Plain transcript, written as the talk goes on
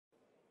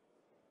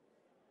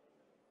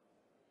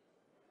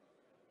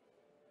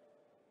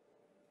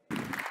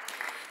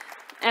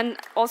And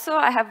also,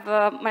 I have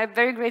my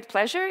very great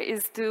pleasure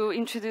is to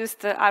introduce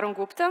Arun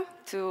Gupta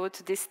to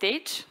this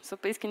stage. So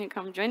please, can you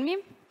come join me?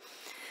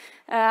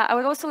 I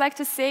would also like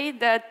to say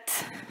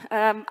that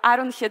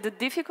Arun had a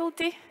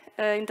difficulty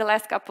in the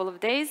last couple of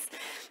days.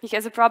 He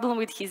has a problem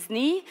with his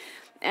knee,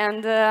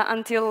 and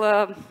until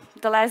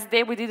the last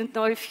day, we didn't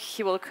know if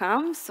he will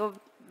come. So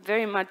I'm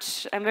very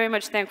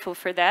much thankful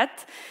for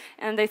that,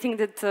 and I think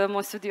that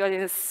most of the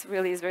audience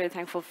really is very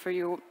thankful for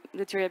you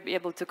that you're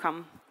able to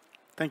come.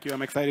 Thank you.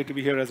 I'm excited to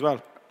be here as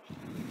well.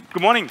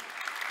 Good morning.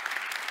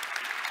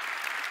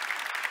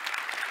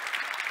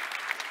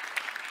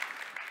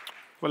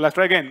 Well, let's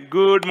try again.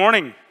 Good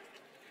morning.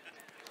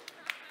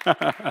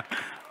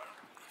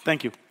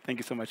 Thank you. Thank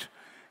you so much.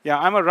 Yeah,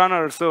 I'm a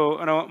runner, so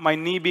my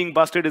knee being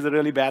busted is a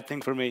really bad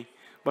thing for me.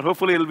 But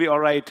hopefully it'll be all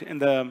right in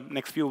the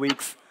next few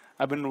weeks.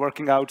 I've been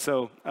working out,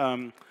 so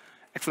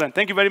excellent.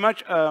 Thank you very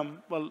much.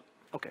 Well,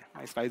 OK,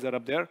 my slides are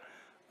up there.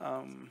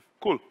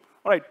 Cool.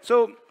 All right,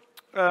 so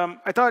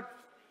I thought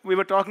we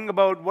were talking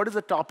about what is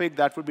a topic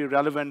that would be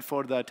relevant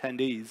for the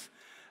attendees.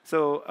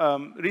 So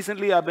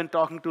recently, I've been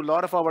talking to a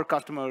lot of our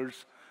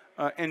customers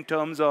in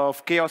terms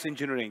of chaos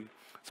engineering.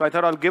 So I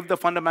thought I'll give the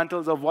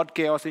fundamentals of what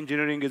chaos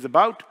engineering is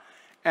about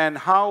and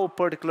how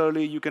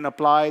particularly you can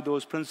apply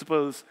those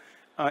principles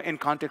in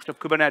context of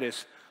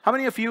Kubernetes. How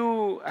many of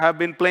you have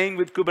been playing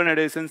with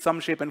Kubernetes in some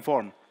shape and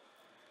form?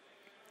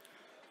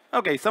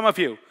 OK, some of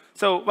you.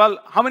 So, well,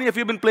 how many of you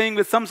have been playing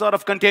with some sort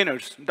of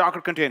containers,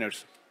 Docker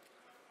containers?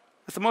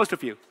 That's most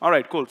of you. All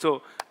right, cool.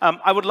 So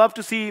I would love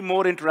to see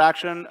more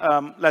interaction.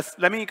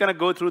 Let me kind of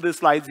go through the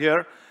slides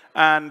here.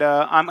 And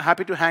I'm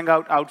happy to hang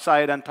out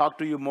outside and talk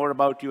to you more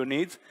about your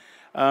needs.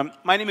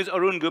 My name is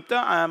Arun Gupta.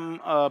 I'm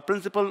a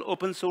principal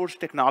open source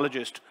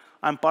technologist.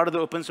 I'm part of the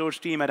open source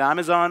team at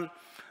Amazon.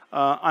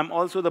 I'm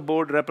also the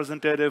board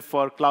representative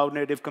for Cloud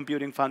Native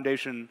Computing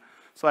Foundation.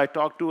 So I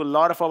talk to a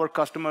lot of our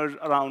customers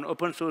around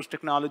open source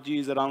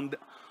technologies, around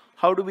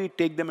how do we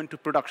take them into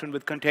production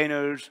with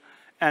containers,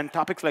 and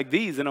topics like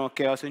these,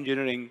 chaos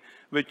engineering,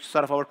 which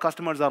sort of our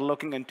customers are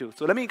looking into.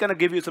 So let me kind of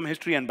give you some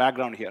history and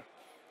background here.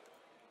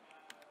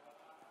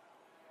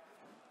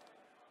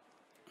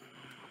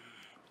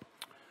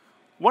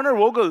 Werner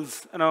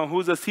Vogels,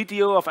 who's the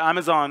CTO of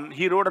Amazon,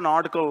 he wrote an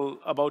article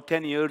about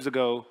 10 years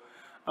ago,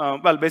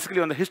 well,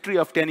 basically on the history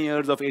of 10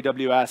 years of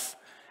AWS.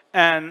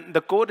 And the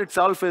quote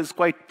itself is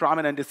quite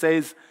prominent. It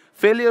says,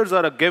 failures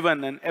are a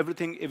given, and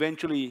everything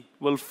eventually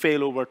will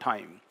fail over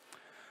time.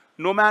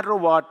 No matter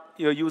what,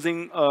 you're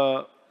using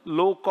a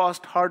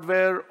low-cost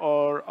hardware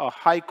or a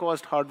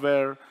high-cost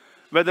hardware,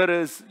 whether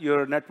it's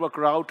your network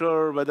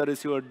router, whether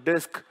it's your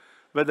disk,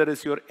 whether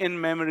it's your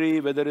in-memory,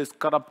 whether it's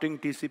corrupting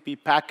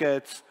TCP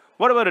packets,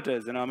 whatever it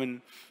is,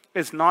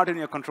 it's not in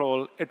your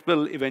control. It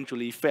will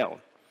eventually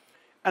fail.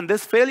 And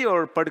this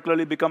failure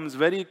particularly becomes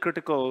very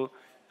critical.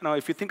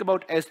 If you think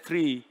about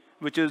S3,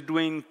 which is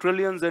doing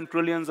trillions and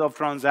trillions of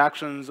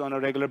transactions on a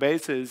regular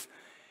basis,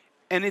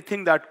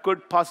 anything that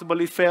could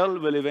possibly fail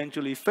will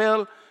eventually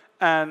fail.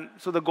 And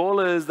so the goal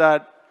is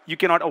that you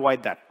cannot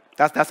avoid that.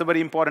 That's a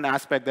very important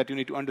aspect that you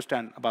need to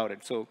understand about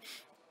it. So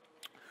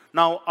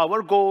now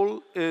our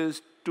goal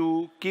is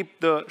to keep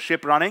the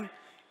ship running,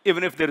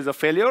 even if there is a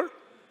failure.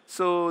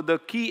 So the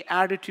key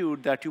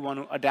attitude that you want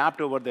to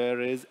adapt over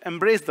there is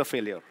embrace the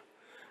failure,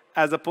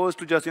 as opposed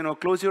to just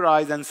close your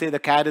eyes and say the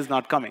cat is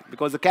not coming,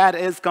 because the cat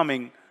is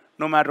coming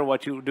no matter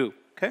what you do.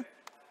 Okay?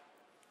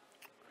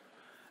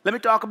 Let me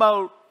talk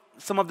about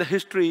some of the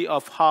history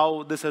of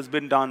how this has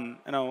been done.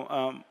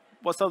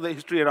 What's some of the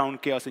history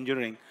around chaos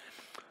engineering?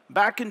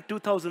 Back in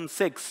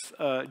 2006,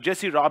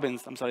 Jesse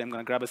Robbins, I'm sorry, I'm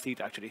going to grab a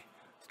seat actually.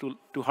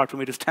 Too hard for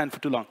me to stand for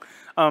too long.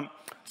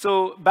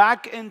 So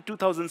back in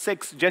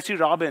 2006, Jesse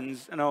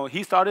Robbins,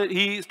 he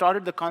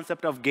started the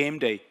concept of game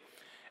day.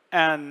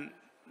 And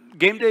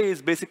game day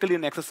is basically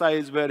an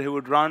exercise where he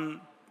would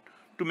run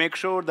to make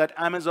sure that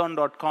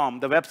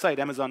Amazon.com, the website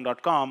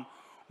Amazon.com,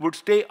 would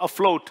stay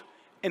afloat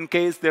in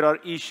case there are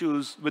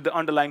issues with the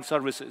underlying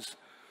services.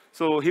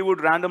 So he would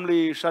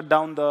randomly shut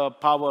down the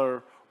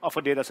power of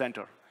a data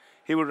center.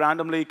 He would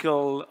randomly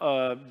kill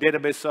a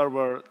database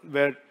server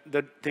where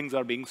the things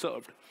are being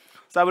served.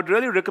 So I would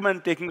really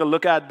recommend taking a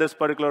look at this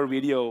particular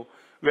video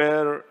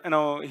where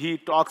he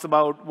talks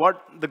about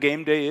what the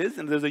game day is.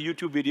 And there's a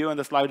YouTube video, and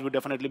the slides would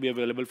definitely be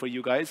available for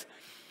you guys.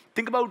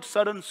 Think about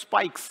sudden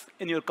spikes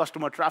in your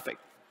customer traffic.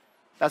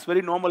 That's a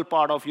very normal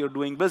part of your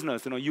doing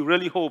business. You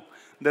really hope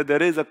that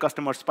there is a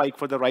customer spike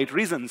for the right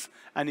reasons,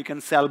 and you can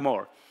sell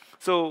more.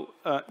 So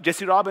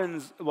Jesse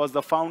Robbins was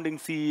the founding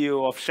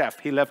CEO of Chef.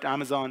 He left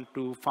Amazon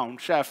to found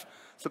Chef.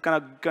 So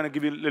kind of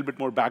give you a little bit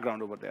more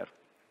background over there.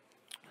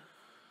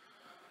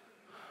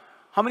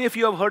 How many of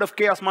you have heard of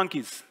chaos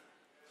monkeys?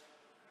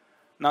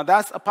 Now,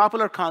 that's a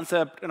popular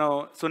concept.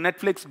 So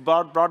Netflix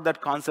brought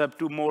that concept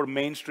to more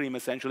mainstream,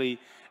 essentially.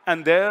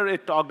 And there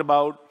it talked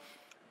about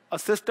a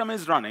system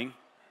is running.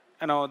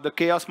 The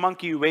chaos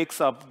monkey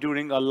wakes up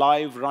during a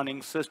live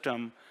running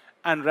system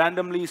and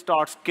randomly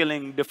starts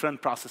killing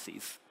different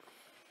processes.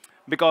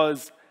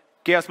 Because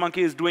chaos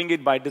monkey is doing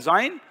it by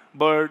design,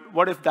 but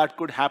what if that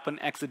could happen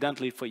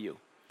accidentally for you?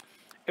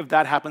 If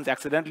that happens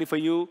accidentally for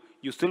you,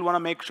 you still want to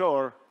make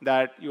sure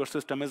that your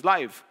system is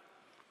live.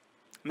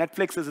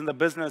 Netflix is in the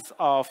business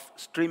of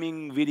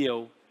streaming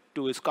video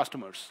to its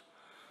customers.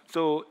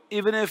 So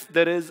even if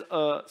there is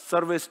a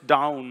service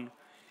down,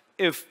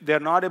 if they're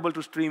not able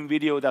to stream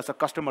video, that's a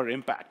customer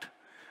impact.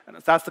 And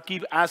that's the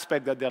key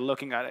aspect that they're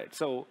looking at it.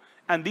 So,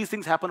 and these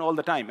things happen all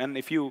the time. And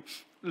if you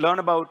learn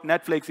about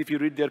Netflix, if you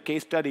read their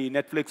case study,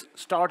 Netflix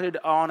started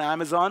on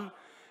Amazon,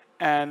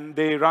 and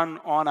they run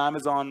on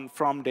Amazon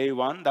from day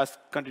one. That's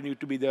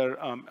continued to be their,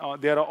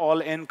 they're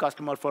all-in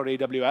customer for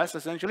AWS,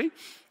 essentially.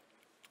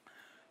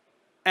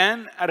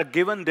 And at a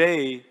given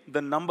day,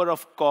 the number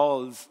of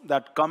calls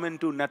that come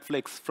into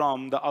Netflix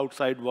from the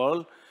outside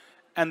world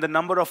and the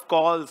number of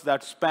calls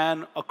that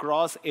span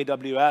across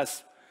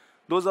AWS,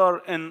 those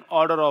are in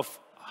order of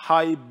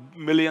high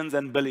millions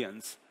and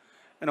billions,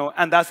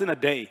 and that's in a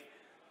day.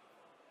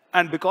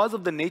 And because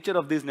of the nature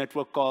of these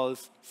network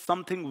calls,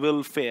 something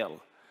will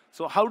fail.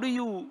 So how do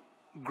you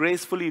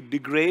gracefully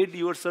degrade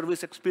your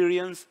service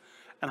experience?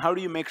 And how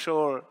do you make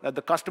sure that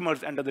the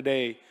customers, end of the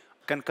day,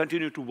 can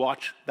continue to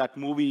watch that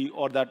movie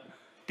or that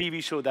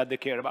TV show that they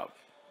care about?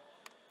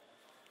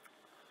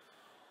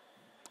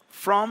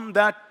 From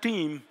that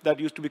team that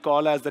used to be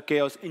called as the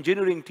Chaos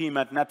Engineering team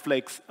at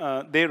Netflix,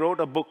 they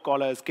wrote a book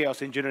called as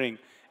Chaos Engineering.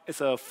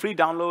 It's a free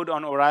download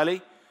on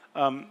O'Reilly.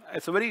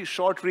 It's a very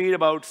short read,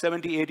 about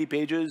 70, 80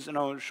 pages,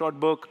 short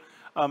book.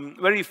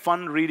 Very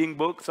fun reading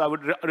book. So I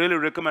would really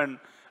recommend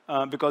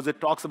because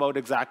it talks about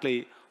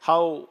exactly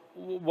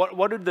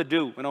what did they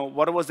do?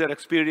 What was their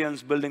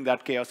experience building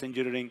that chaos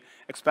engineering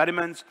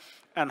experiments,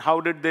 and how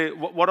did they?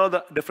 What are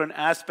the different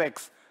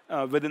aspects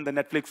within the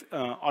Netflix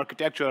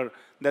architecture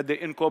that they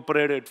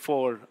incorporated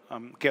for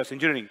chaos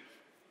engineering?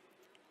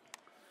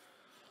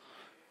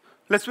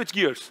 Let's switch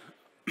gears.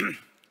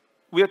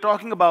 We are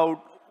talking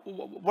about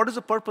what is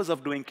the purpose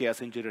of doing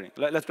chaos engineering.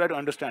 Let's try to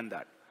understand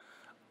that.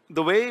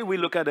 The way we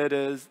look at it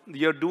is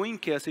you're doing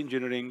chaos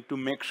engineering to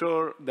make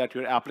sure that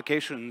your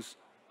applications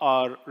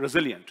are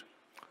resilient.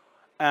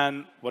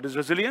 And what is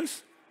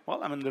resilience? Well,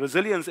 the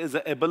resilience is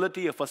the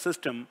ability of a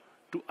system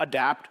to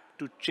adapt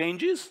to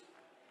changes,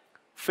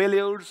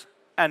 failures,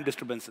 and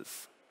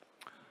disturbances.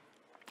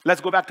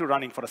 Let's go back to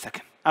running for a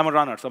second. I'm a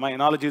runner, so my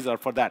analogies are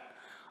for that.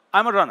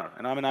 I'm a runner,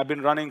 and I've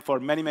been running for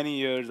many, many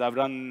years. I've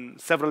run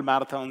several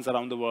marathons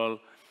around the world.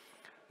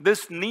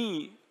 This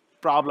knee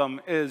problem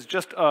is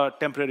just a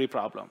temporary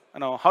problem.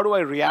 How do I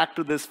react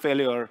to this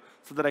failure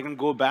so that I can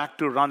go back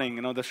to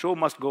running? The show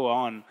must go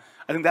on.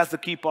 I think that's the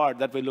key part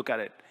that we look at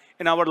it.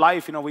 In our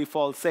life, we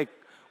fall sick,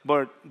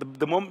 but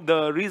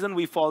the reason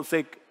we fall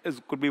sick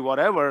could be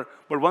whatever,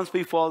 but once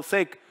we fall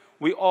sick,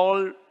 we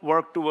all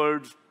work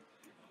towards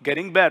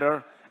getting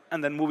better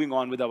and then moving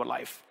on with our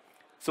life.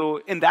 So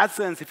in that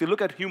sense, if you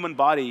look at human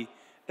body,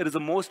 it is the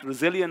most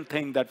resilient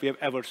thing that we have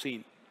ever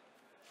seen.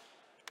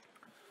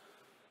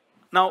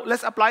 Now,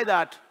 let's apply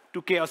that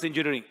to chaos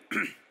engineering.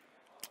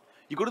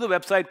 You go to the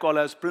website called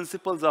as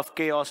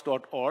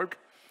principlesofchaos.org,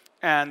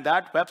 and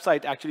that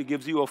website actually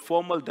gives you a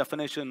formal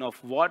definition of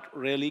what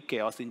really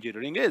chaos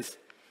engineering is.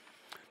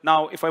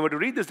 Now, if I were to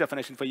read this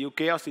definition for you,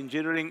 chaos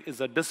engineering is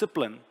a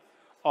discipline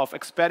of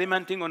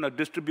experimenting on a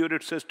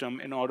distributed system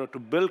in order to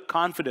build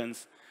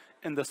confidence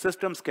in the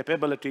system's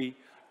capability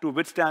to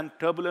withstand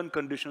turbulent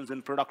conditions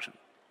in production.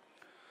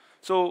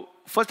 So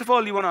first of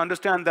all, you want to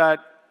understand that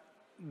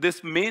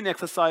this main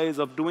exercise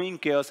of doing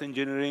chaos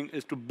engineering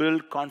is to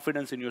build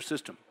confidence in your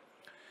system.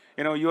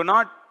 You're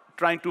not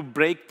trying to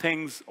break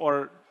things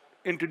or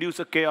introduce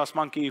a chaos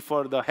monkey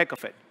for the heck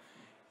of it.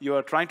 You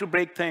are trying to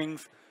break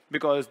things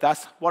because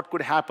that's what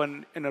could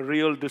happen in a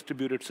real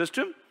distributed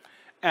system.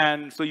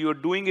 And so you're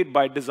doing it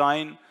by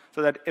design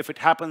so that if it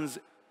happens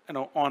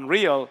on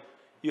real,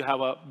 you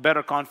have a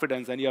better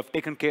confidence and you have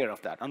taken care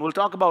of that. And we'll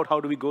talk about how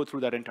do we go through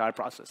that entire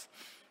process.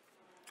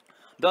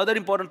 The other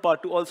important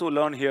part to also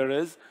learn here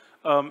is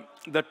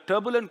the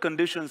turbulent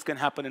conditions can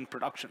happen in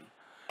production.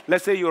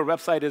 Let's say your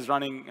website is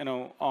running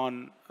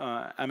on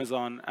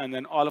Amazon, and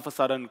then all of a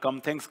sudden,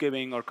 come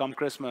Thanksgiving or come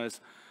Christmas,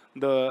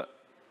 the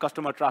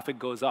customer traffic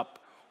goes up.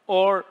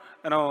 Or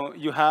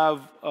you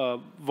have a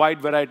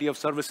wide variety of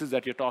services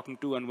that you're talking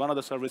to, and one of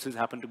the services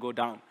happen to go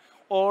down.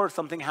 Or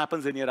something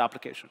happens in your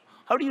application.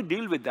 How do you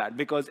deal with that?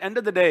 Because end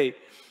of the day,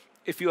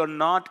 if you are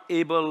not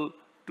able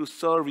to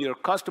serve your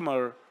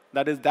customer,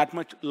 that is that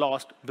much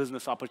lost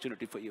business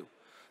opportunity for you.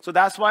 So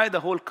that's why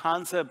the whole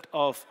concept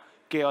of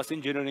chaos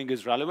engineering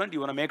is relevant. You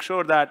want to make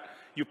sure that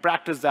you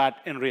practice that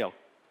in real.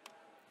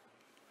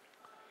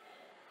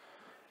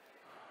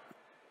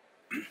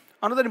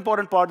 Another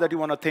important part that you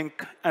want to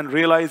think and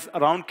realize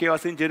around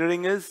chaos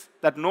engineering is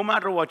that no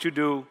matter what you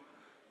do,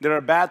 there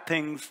are bad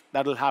things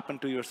that will happen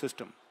to your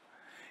system.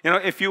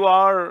 If you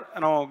are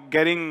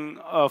getting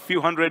a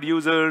few hundred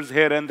users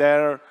here and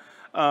there,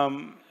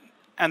 and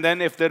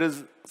then if there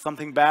is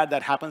something bad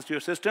that happens to your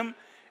system,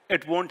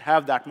 it won't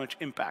have that much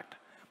impact.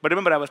 But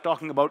remember, I was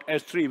talking about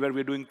S3, where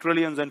we're doing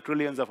trillions and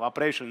trillions of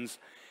operations.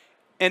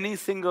 Any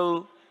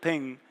single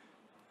thing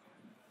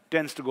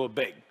tends to go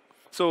big.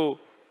 So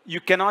you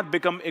cannot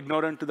become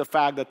ignorant to the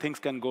fact that things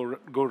can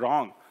go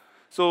wrong.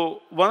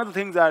 So one of the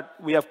things that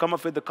we have come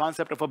up with the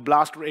concept of a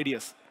blast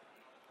radius.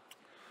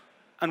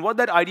 And what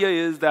that idea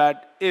is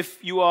that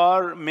if you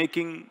are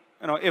making,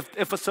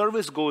 if a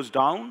service goes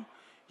down,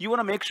 you want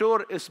to make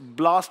sure it's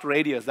blast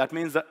radius. That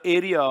means the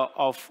area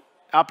of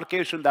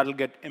application that will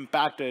get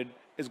impacted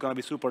is going to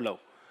be super low.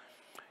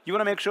 You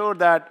want to make sure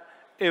that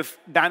if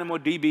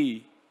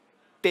DynamoDB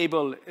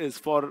table is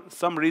for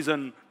some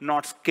reason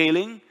not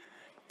scaling,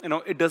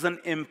 it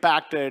doesn't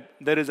impact it.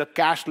 There is a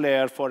cache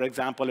layer, for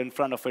example, in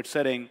front of it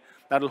sitting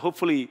that will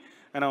hopefully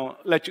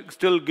let you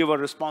still give a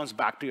response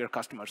back to your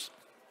customers.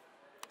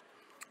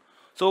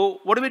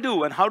 So what do we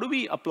do, and how do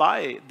we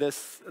apply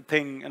this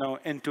thing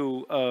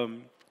into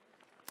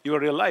your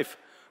real life?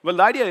 Well,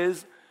 the idea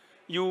is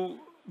you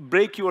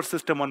break your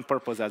system on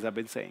purpose, as I've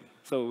been saying.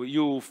 So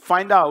you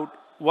find out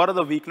what are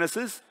the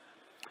weaknesses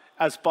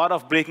as part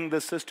of breaking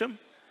this system.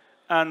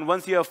 And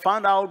once you have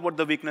found out what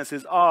the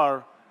weaknesses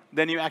are,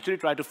 then you actually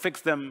try to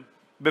fix them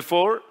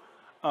before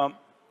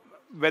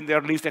when they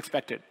are least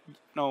expected.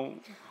 Now,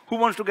 who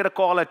wants to get a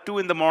call at 2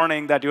 in the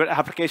morning that your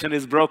application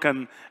is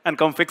broken and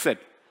come fix it?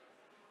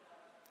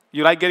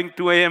 You like getting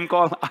 2 a.m.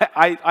 call?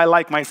 I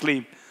like my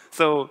sleep.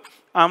 So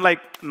I'm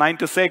like 9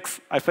 to 6.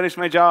 I finish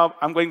my job.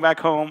 I'm going back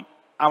home.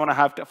 I want to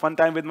have fun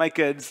time with my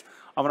kids.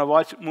 I want to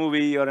watch a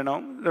movie or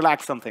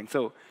relax something.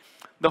 So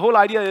the whole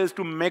idea is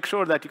to make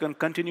sure that you can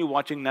continue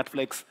watching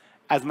Netflix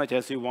as much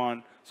as you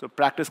want. So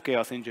practice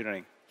chaos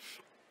engineering.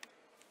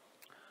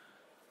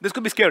 This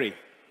could be scary.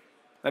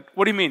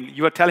 What do you mean?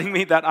 You are telling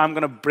me that I'm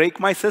going to break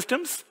my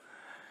systems?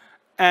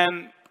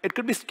 And it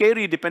could be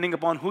scary depending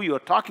upon who you're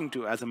talking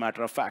to, as a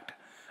matter of fact.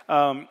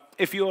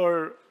 If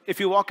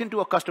you walk into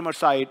a customer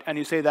site and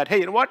you say that, hey,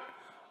 you know what?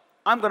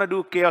 I'm going to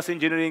do chaos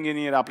engineering in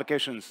your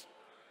applications.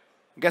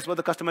 Guess what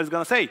the customer is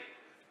going to say?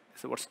 They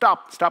say, well,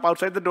 stop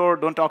outside the door.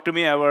 Don't talk to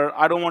me ever.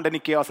 I don't want any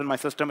chaos in my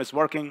system. It's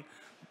working.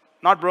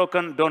 Not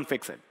broken. Don't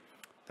fix it.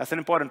 That's an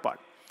important part.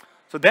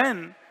 So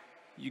then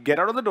you get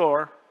out of the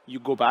door. You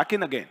go back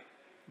in again.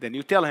 Then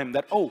you tell him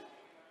that, oh,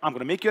 I'm going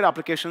to make your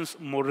applications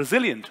more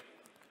resilient.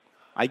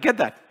 I get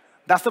that.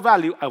 That's the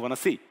value I want to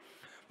see.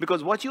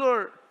 Because what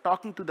you're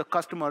talking to the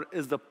customer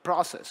is the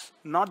process,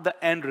 not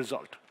the end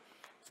result.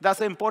 So that's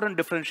an important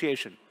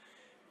differentiation.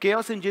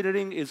 Chaos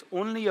engineering is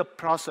only a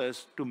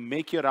process to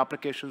make your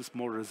applications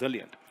more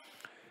resilient.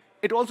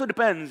 It also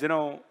depends,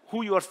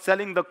 who you are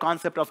selling the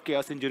concept of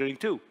chaos engineering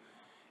to.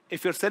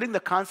 If you're selling the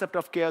concept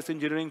of chaos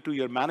engineering to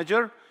your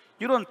manager,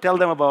 you don't tell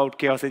them about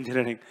chaos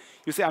engineering.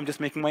 You say, I'm just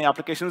making my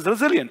applications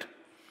resilient.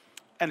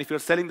 And if you're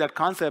selling that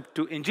concept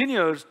to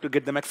engineers to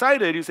get them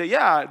excited, you say,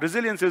 yeah,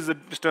 resilience is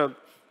just an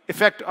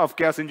effect of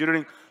chaos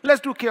engineering.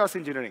 Let's do chaos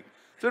engineering.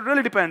 So it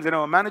really depends,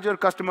 manager,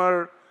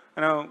 customer,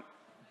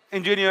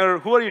 engineer,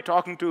 who are you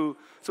talking to?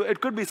 So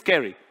it could be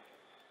scary.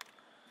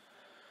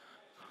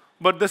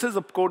 But this is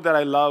a quote that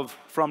I love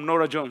from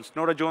Nora Jones.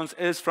 Nora Jones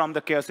is from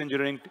the chaos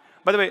engineering.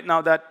 By the way,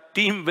 now that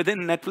team within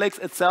Netflix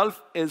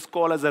itself is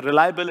called as a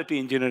reliability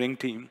engineering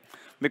team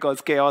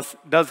because chaos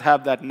does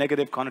have that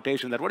negative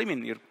connotation that, what do you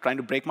mean, you're trying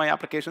to break my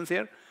applications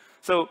here?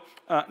 So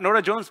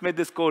Nora Jones made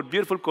this quote,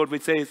 beautiful quote,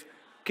 which says,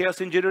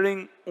 chaos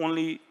engineering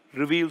only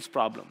reveals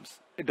problems.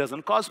 It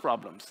doesn't cause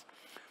problems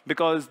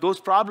because those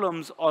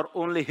problems are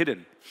only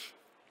hidden.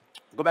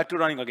 Go back to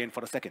running again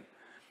for a second.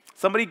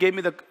 Somebody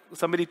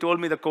told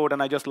me the quote,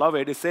 and I just love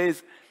it. It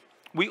says,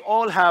 we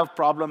all have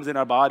problems in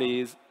our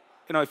bodies.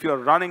 If you're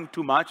running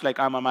too much, like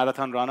I'm a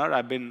marathon runner,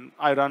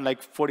 I run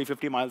like 40,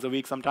 50 miles a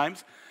week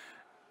sometimes.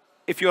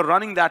 If you're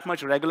running that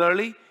much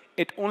regularly,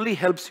 it only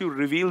helps you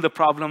reveal the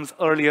problems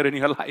earlier in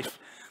your life.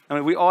 I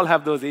mean, we all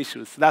have those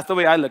issues. That's the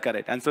way I look at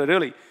it. And so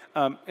really,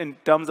 in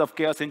terms of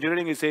chaos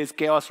engineering, it says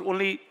chaos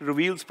only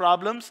reveals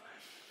problems.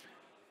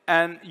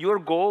 And your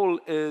goal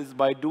is,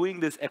 by doing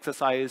this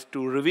exercise,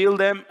 to reveal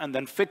them and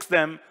then fix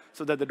them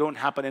so that they don't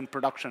happen in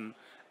production,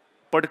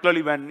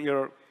 particularly when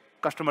your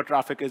customer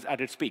traffic is at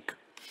its peak.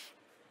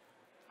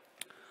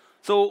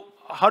 So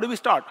how do we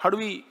start? How do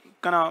we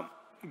kind of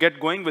get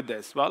going with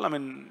this? Well, I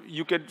mean,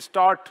 you could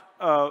start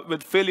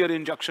with failure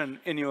injection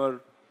in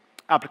your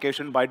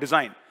application by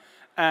design.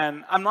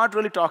 And I'm not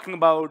really talking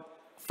about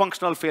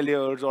functional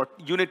failures or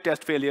unit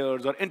test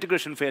failures or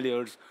integration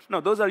failures.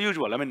 No, those are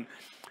usual. I mean,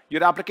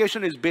 your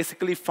application is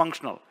basically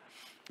functional.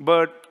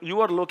 But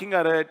you are looking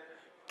at it,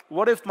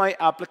 what if my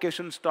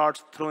application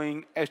starts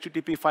throwing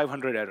HTTP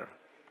 500 error?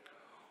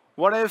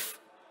 What if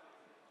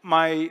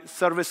my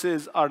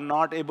services are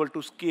not able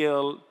to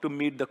scale to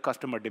meet the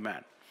customer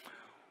demand?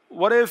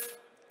 What if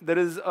there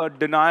is a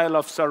denial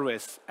of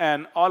service,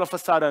 and all of a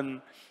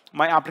sudden,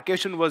 my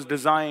application was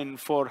designed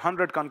for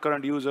 100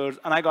 concurrent users,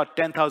 and I got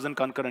 10,000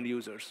 concurrent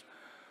users?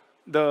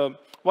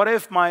 What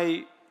if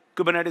my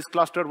Kubernetes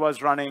cluster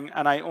was running,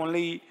 and I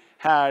only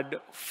had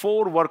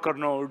 4 worker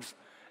nodes,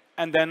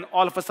 and then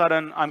all of a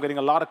sudden, I'm getting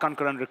a lot of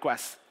concurrent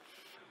requests?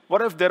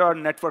 What if there are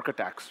network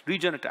attacks,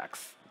 region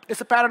attacks? It's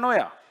a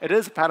paranoia. It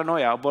is a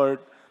paranoia,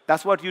 but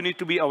that's what you need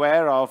to be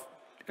aware of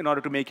in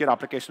order to make your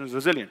applications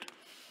resilient.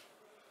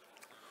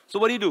 So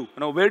what do you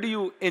do? Where do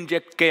you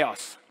inject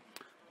chaos?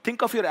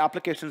 think of your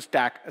application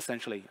stack,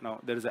 essentially.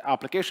 There is an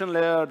application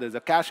layer, there's a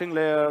caching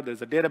layer,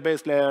 there's a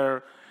database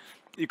layer.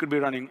 You could be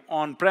running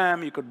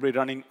on-prem, you could be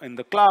running in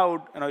the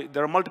cloud.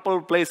 There are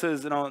multiple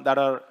places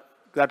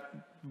that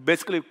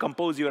basically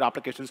compose your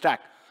application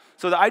stack.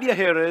 So the idea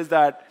here is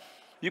that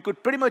you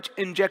could pretty much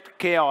inject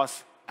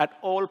chaos at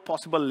all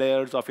possible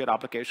layers of your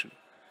application.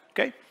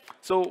 Okay?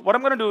 So what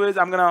I'm going to do is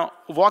I'm going to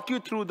walk you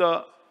through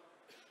the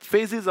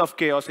phases of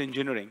chaos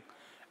engineering.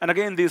 And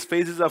again, these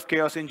phases of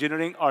chaos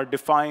engineering are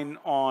defined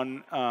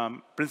on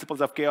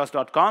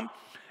principlesofchaos.com.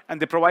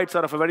 And they provide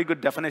sort of a very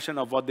good definition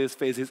of what these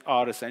phases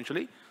are,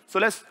 essentially. So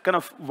let's kind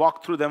of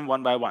walk through them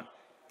one by one.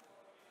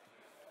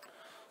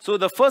 So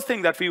the first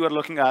thing that we were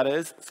looking at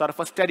is sort of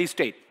a steady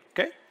state.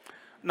 Okay?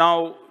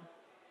 Now,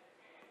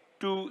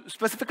 to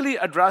specifically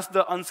address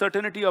the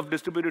uncertainty of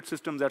distributed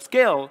systems at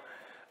scale,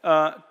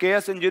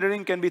 chaos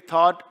engineering can be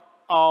thought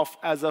of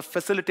as a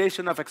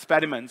facilitation of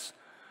experiments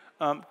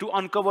to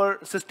uncover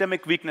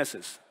systemic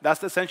weaknesses.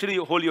 That's essentially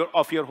your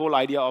whole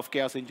idea of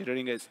chaos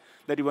engineering, is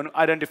that you want to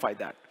identify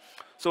that.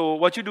 So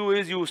what you do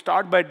is you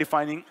start by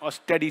defining a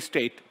steady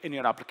state in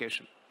your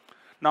application.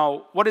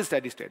 Now, what is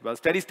steady state? Well,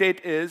 steady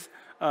state is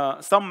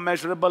some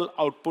measurable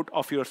output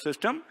of your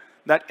system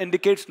that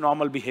indicates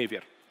normal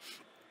behavior.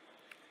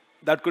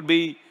 That could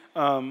be,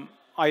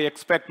 I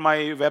expect my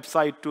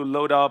website to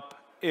load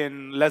up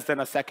in less than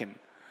a second.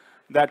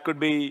 That could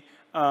be,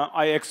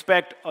 I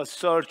expect a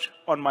search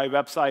on my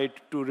website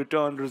to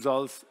return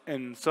results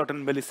in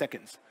certain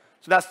milliseconds.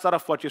 So that's sort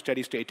of what your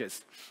steady state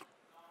is.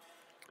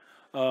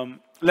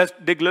 Let's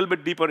dig a little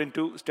bit deeper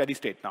into steady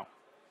state now.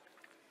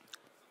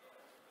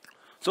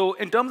 So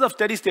in terms of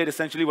steady state,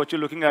 essentially what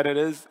you're looking at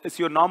is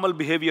your normal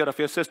behavior of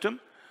your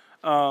system.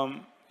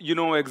 You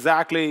know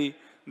exactly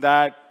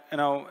that,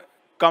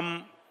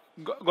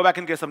 go back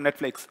in case of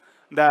Netflix,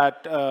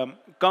 that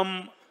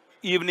come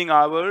evening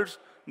hours,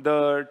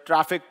 the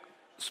traffic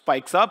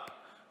spikes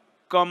up.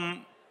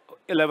 Come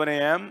 11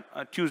 a.m.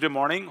 Tuesday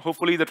morning,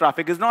 hopefully the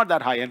traffic is not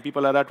that high and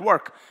people are at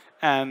work.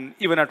 And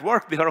even at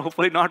work, they are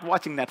hopefully not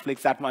watching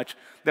Netflix that much.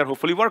 They're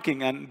hopefully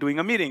working and doing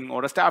a meeting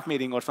or a staff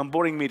meeting or some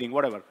boring meeting,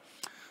 whatever.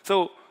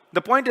 So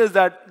the point is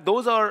that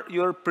those are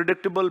your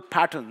predictable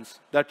patterns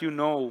that you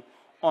know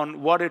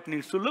on what it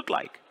needs to look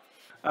like.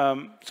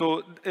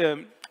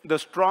 The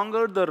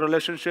stronger the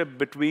relationship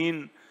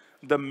between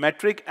the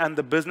metric and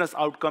the business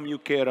outcome you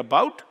care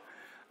about,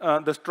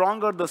 the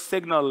stronger the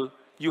signal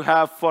you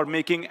have for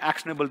making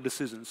actionable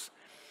decisions.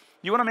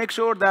 You want to make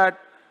sure that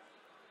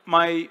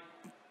my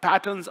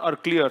patterns are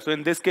clear. So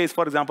in this case,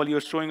 for example, you're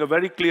showing a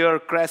very clear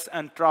crests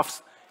and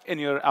troughs in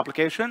your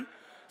application.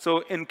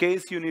 So in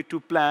case you need to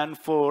plan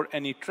for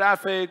any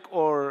traffic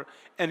or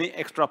any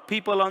extra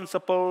people on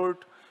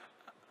support,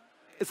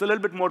 it's a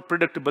little bit more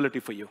predictability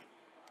for you.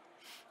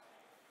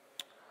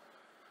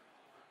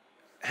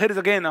 Here is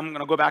again, I'm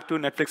going to go back to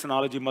Netflix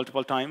analogy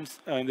multiple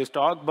times in this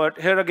talk. But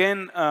here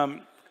again,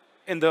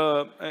 is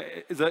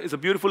a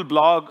beautiful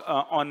blog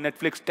on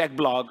Netflix tech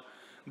blog.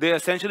 They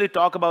essentially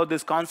talk about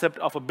this concept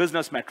of a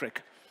business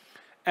metric.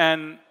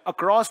 And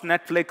across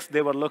Netflix,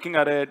 they were looking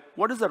at it,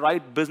 what is the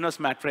right business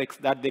metrics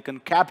that they can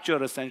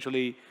capture,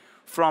 essentially,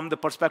 from the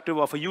perspective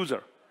of a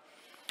user?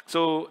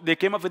 So they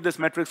came up with this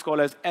metrics called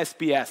as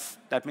SPS.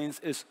 That means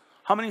is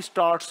how many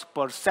starts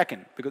per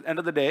second. Because at the end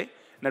of the day,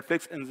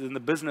 Netflix is in the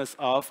business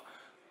of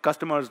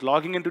customers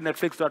logging into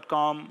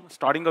Netflix.com,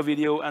 starting a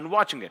video, and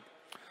watching it.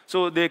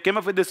 So they came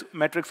up with this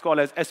metrics called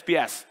as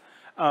SPS.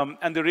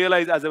 And they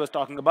realized, as I was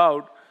talking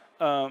about,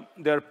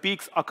 their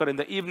peaks occur in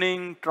the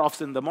evening,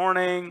 troughs in the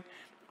morning.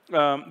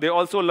 They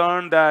also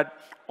learned that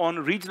on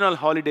regional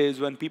holidays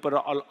when people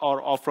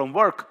are off from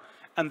work,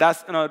 and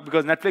that's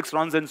because Netflix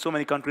runs in so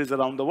many countries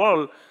around the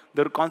world,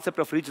 the concept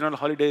of regional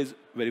holidays is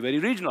very, very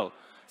regional.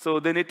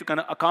 So they need to kind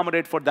of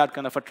accommodate for that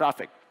kind of a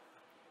traffic.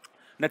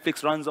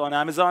 Netflix runs on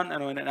Amazon,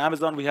 and in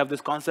Amazon we have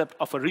this concept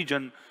of a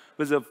region,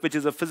 which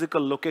is a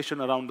physical location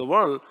around the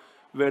world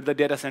where the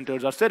data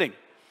centers are sitting.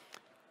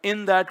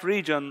 In that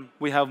region,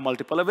 we have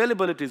multiple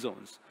availability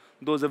zones.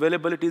 Those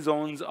availability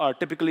zones are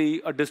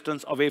typically a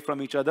distance away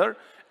from each other,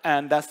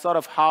 and that's sort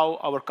of how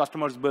our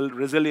customers build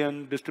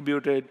resilient,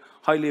 distributed,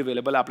 highly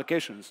available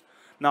applications.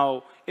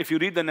 Now, if you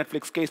read the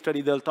Netflix case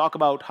study, they'll talk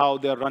about how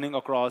they're running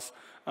across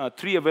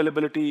 3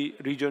 availability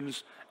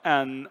regions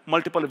and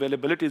multiple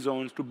availability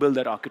zones to build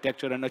that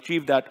architecture and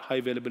achieve that high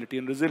availability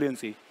and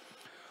resiliency.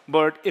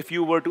 But if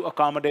you were to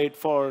accommodate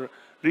for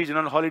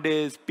regional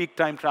holidays, peak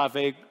time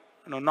traffic,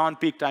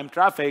 non-peak time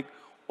traffic,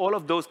 all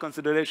of those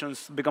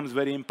considerations becomes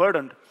very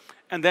important.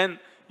 And then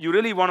you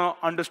really want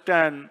to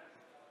understand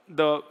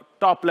the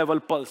top level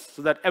pulse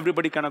so that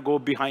everybody kind of go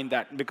behind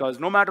that. Because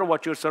no matter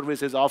what your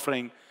service is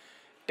offering,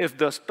 if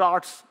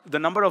the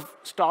number of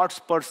starts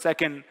per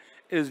second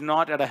is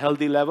not at a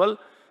healthy level,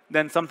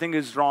 then something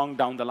is wrong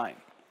down the line.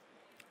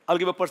 I'll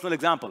give a personal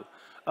example.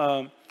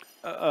 A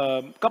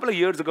couple of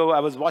years ago, I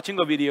was watching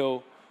a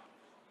video.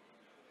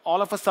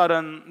 All of a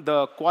sudden,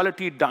 the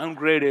quality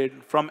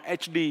downgraded from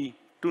HD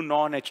to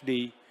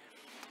non-HD.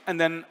 And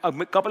then a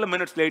couple of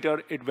minutes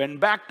later, it went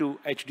back to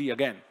HD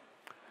again.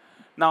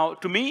 Now,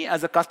 to me,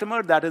 as a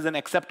customer, that is an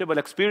acceptable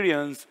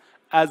experience,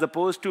 as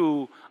opposed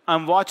to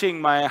I'm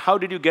watching my How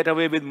Did You Get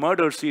Away with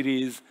Murder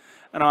series,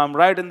 and I'm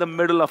right in the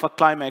middle of a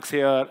climax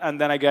here,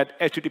 and then I get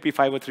HTTP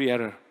 503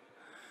 error.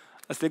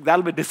 I think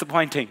that'll be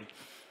disappointing.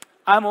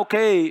 I'm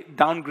OK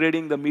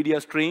downgrading the media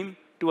stream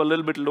to a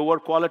little bit lower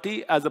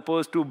quality, as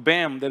opposed to,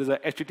 bam, there is a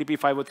HTTP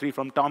 503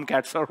 from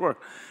Tomcat server.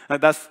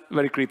 That's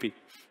very creepy.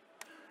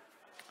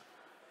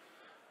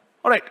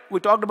 All right, we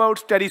talked about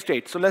steady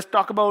state. So let's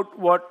talk about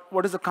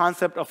what is the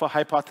concept of a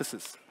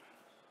hypothesis.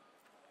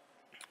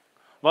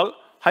 Well,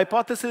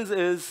 hypothesis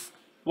is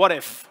what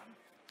if.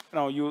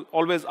 You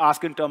always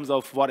ask in terms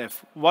of what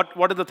if. What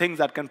are the things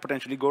that can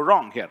potentially go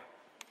wrong here?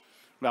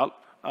 Well,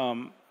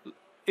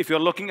 if you're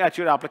looking at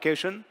your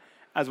application,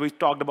 as we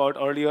talked about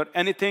earlier,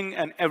 anything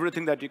and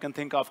everything that you can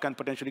think of can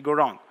potentially go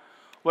wrong.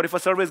 What if a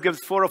service gives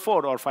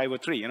 404 or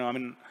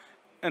 503?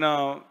 In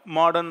a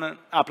modern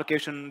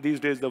application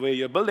these days, the way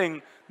you're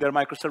building, they're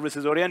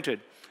microservices oriented.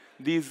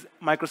 These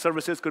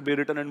microservices could be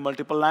written in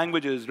multiple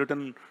languages,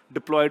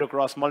 deployed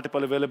across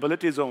multiple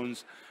availability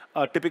zones.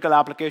 A typical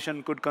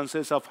application could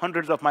consist of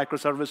hundreds of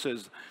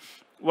microservices.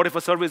 What if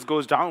a service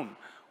goes down?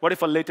 What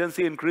if a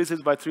latency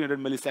increases by 300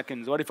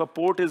 milliseconds? What if a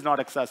port is not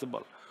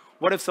accessible?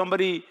 What if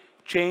somebody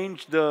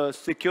changed the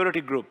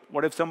security group?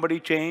 What if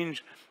somebody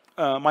changed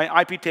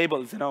my IP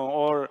tables,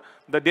 or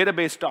the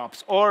database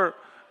stops, or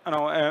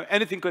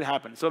anything could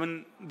happen.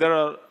 So there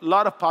are a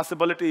lot of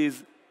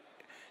possibilities.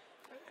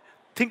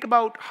 Think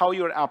about how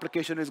your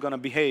application is going to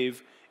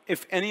behave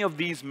if any of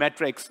these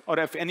metrics or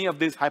if any of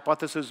these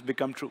hypotheses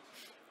become true.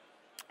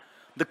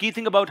 The key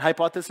thing about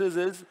hypothesis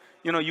is,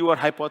 you are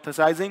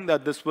hypothesizing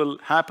that this will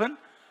happen,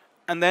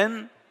 and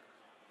then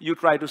you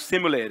try to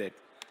simulate it.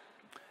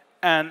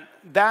 And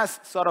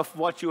that's sort of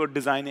what your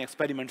design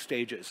experiment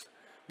stage is.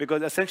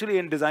 Because essentially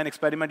in design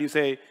experiment, you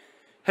say,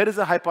 here is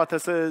a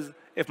hypothesis.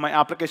 If my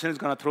application is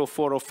going to throw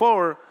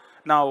 404,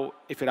 now,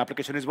 if your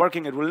application is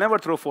working, it will never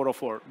throw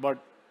 404. But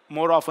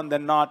more often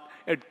than not,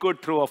 it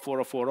could throw a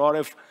 404. Or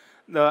if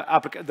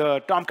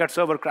the Tomcat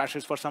server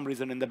crashes for some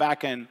reason in the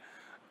back end,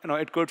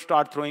 it could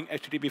start throwing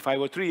HTTP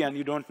 503, and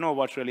you don't know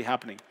what's really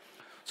happening.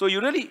 So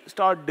you really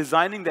start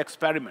designing the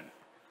experiment.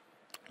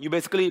 You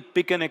basically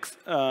pick an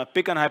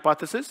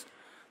hypothesis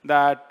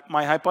that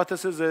my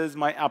hypothesis is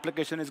my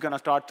application is going to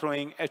start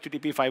throwing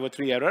HTTP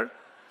 503 error.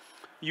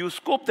 You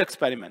scope the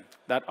experiment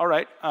that, all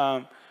right,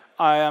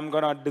 I'm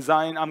going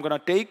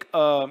to take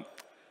a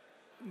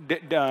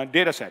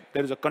data set.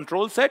 There is a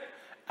control set,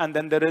 and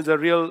then there is a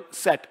real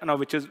set,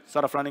 which is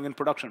sort of running in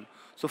production.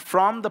 So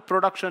from the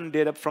production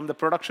data, from the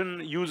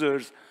production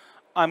users,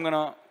 I'm going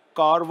to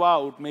carve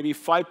out maybe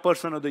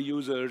 5% of the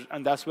users,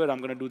 and that's where I'm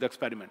going to do the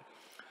experiment.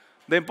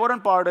 The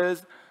important part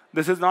is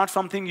this is not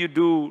something you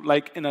do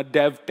like in a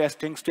dev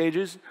testing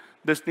stages.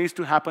 This needs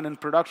to happen in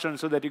production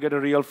so that you get a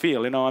real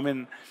feel.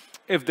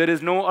 If there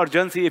is no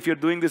urgency, if you're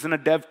doing this in a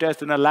dev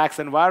test in a lax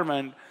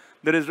environment,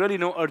 there is really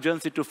no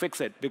urgency to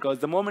fix it. Because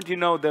the moment you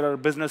know there are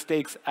business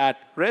stakes at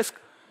risk,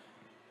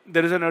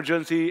 there is an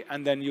urgency,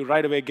 and then you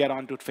right away get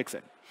on to fix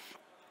it.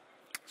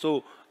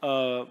 So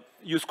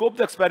you scope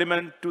the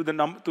experiment to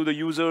the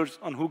users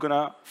on who's going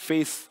to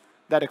face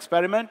that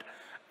experiment.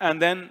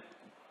 And then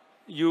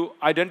you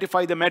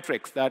identify the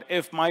metrics that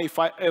if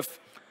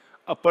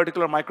a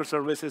particular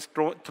microservice is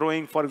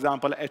throwing, for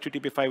example,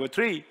 HTTP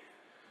 503,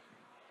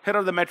 here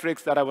are the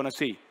metrics that I want to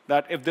see.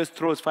 That if this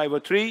throws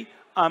 503,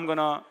 I'm going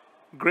to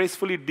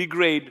gracefully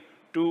degrade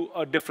to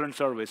a different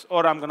service,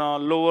 or I'm going to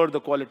lower the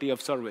quality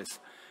of service.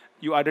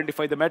 You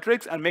identify the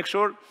metrics and make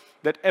sure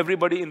that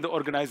everybody in the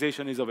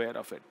organization is aware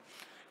of it.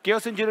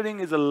 Chaos engineering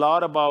is a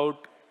lot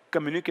about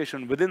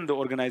communication within the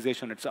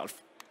organization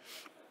itself.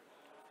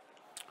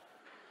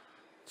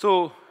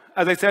 So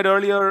as I said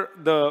earlier,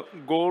 the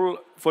goal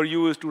for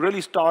you is to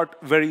really start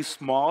very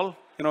small.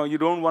 You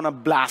don't want to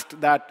blast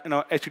that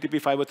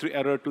HTTP 503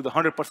 error to the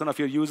 100% of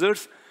your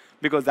users,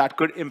 because that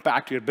could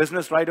impact your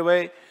business right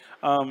away.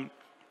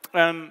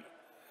 And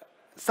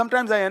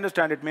sometimes I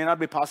understand it may not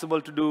be possible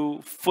to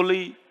do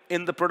fully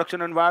in the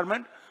production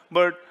environment,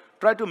 but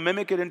try to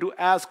mimic it into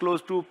as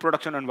close to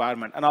production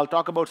environment. And I'll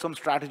talk about some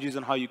strategies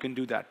on how you can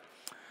do that.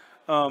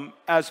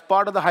 As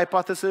part of the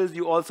hypothesis,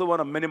 you also want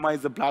to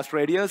minimize the blast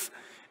radius.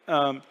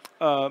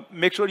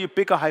 Make sure you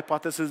pick a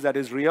hypothesis that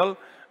is real.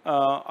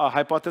 A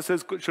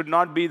hypothesis should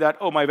not be that,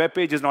 oh, my web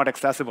page is not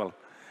accessible.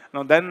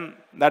 Then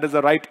that is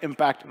the right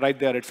impact right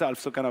there itself.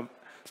 So kind of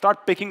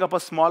start picking up a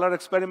smaller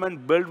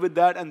experiment, build with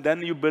that, and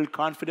then you build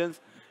confidence,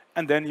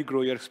 and then you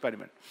grow your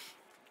experiment.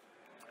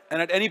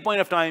 And at any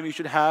point of time, you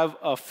should have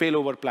a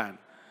failover plan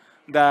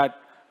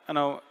that,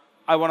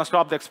 I want to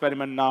stop the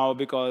experiment now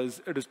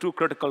because it is too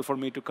critical for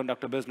me to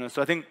conduct a business.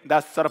 So I think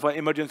that's sort of an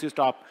emergency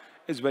stop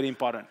is very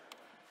important.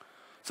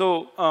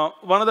 So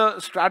one of the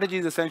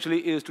strategies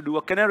essentially is to do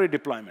a canary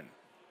deployment.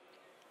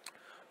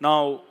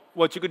 Now,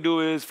 what you could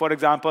do is, for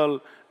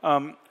example,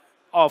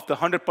 of the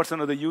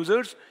 100% of the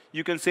users,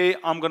 you can say,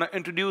 I'm going to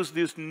introduce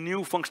this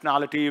new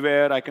functionality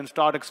where I can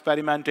start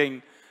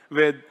experimenting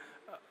with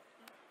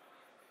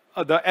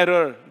the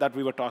error that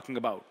we were talking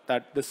about,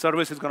 that the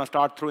service is going to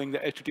start throwing the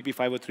HTTP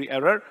 503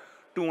 error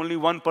to only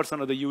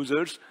 1% of the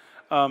users.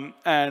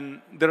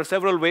 And there are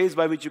several ways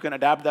by which you can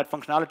adapt that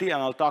functionality,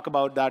 and I'll talk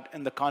about that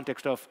in the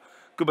context of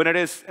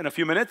Kubernetes in a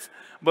few minutes.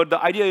 But the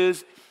idea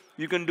is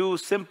you can do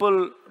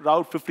simple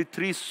Route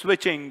 53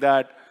 switching,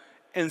 that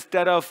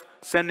instead of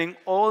sending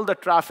all the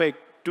traffic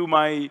to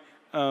my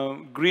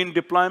green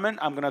deployment,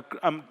 I'm going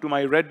to to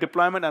my red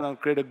deployment, and I'll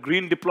create a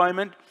green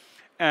deployment,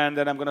 and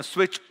then I'm going to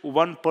switch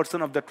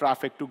 1% of the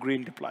traffic to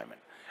green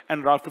deployment.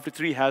 And Route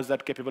 53 has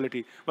that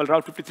capability. Well,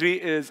 Route 53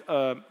 is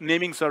a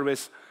naming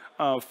service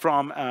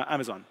from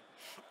Amazon.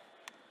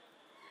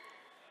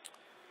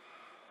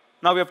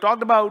 Now, we have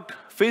talked about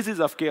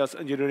phases of chaos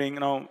engineering,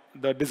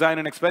 the design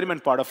and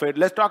experiment part of it.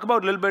 Let's talk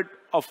about a little bit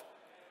of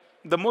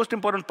the most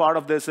important part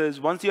of this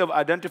is once you have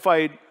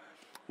identified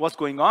what's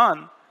going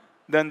on,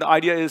 then the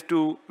idea is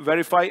to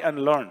verify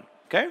and learn,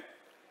 okay?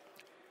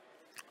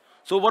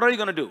 So what are you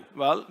going to do?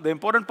 Well, the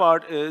important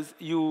part is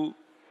you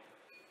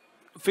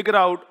figure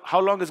out how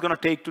long it's going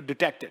to take to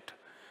detect it.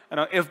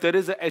 If there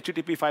is a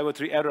HTTP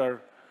 503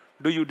 error,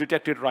 do you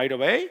detect it right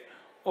away?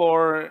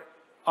 Or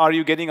are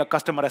you getting a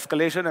customer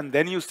escalation and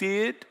then you see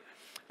it?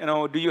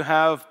 Do you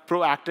have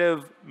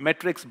proactive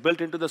metrics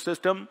built into the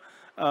system,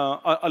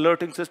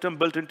 alerting system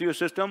built into your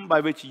system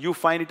by which you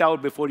find it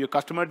out before your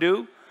customer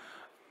do?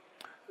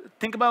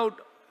 Think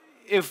about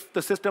if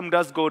the system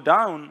does go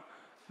down,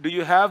 do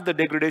you have the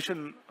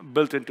degradation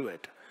built into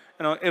it?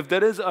 If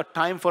there is a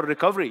time for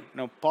recovery,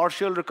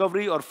 partial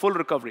recovery or full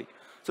recovery.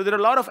 So there are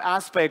a lot of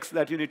aspects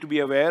that you need to be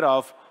aware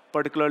of,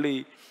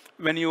 particularly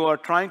when you are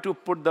trying to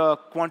put the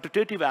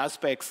quantitative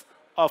aspects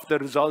of the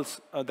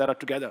results that are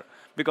together.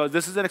 Because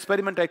this is an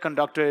experiment I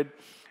conducted.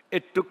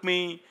 It took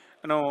me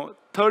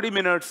 30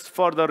 minutes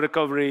for the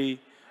recovery,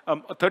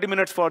 30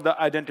 minutes for the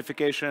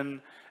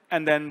identification,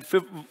 and then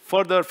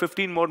further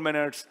 15 more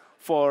minutes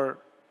for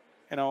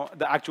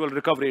the actual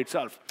recovery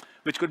itself,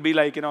 which could be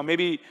like,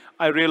 maybe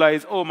I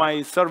realize, oh,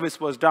 my service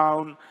was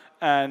down,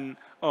 and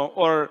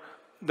or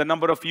the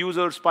number of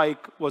users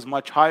spike was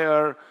much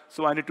higher,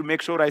 so I need to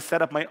make sure I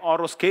set up my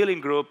auto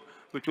scaling group,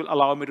 which will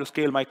allow me to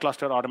scale my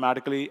cluster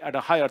automatically at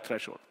a higher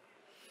threshold.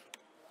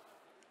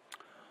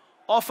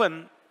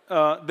 Often,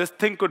 this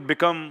thing could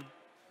become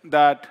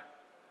that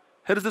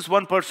here is this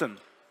one person,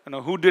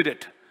 who did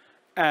it,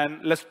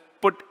 and let's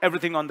put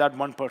everything on that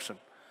one person.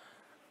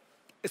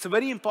 It's a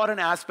very important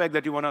aspect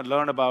that you want to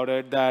learn about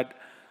it, that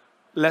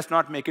let's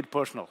not make it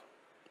personal.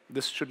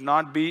 This should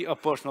not be a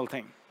personal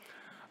thing.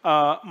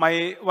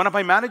 One of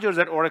my managers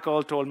at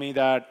Oracle told me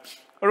that,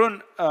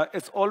 Arun,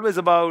 it's always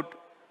about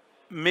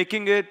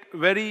making it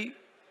very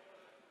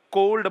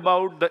cold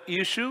about the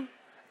issue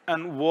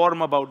and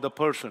warm about the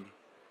person.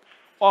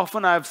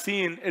 Often I've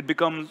seen it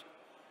becomes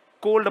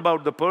cold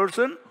about the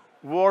person,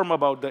 warm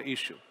about the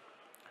issue.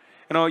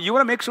 You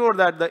want to make sure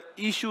that the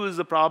issue is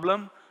the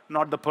problem,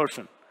 not the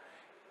person.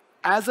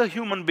 As a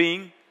human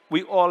being,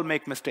 we all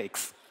make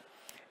mistakes.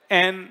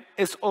 And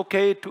it's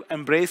OK to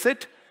embrace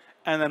it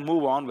and then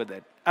move on with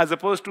it, as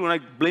opposed to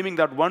blaming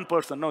that one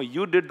person. No,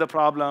 you did the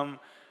problem,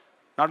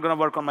 not going to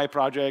work on my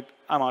project,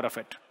 I'm out of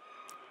it.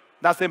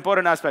 That's the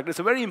important aspect. It's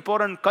a very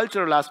important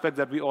cultural aspect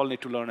that we all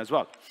need to learn as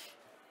well.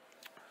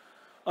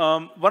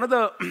 One of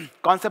the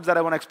concepts that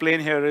I want to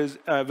explain here is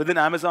within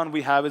Amazon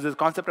we have is this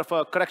concept of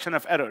a correction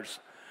of errors.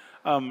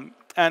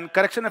 And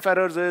correction of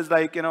errors is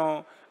like,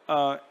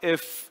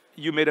 if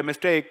you made a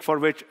mistake for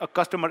which a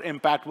customer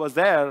impact was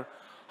there,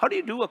 how do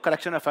you do a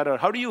correction of error?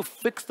 How do you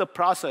fix the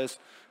process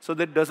so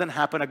that it doesn't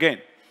happen again?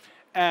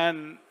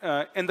 And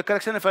in the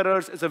correction of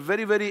errors, it's a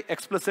very, very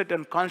explicit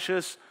and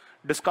conscious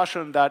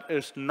discussion that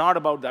is not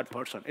about that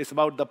person. It's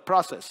about the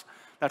process,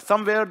 that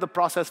somewhere the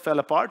process fell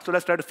apart, so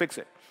let's try to fix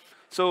it.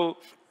 So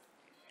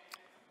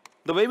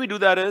the way we do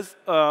that is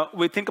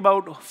we think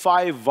about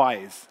 5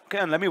 whys. Okay,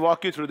 and let me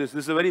walk you through this.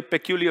 This is a very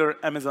peculiar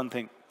Amazon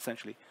thing,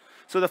 essentially.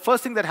 So the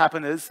first thing that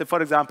happened is, say,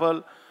 for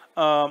example,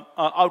 an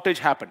outage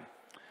happened.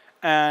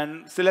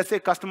 And so let's say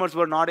customers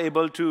were not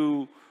able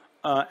to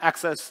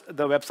access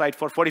the website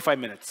for 45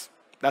 minutes.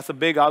 That's a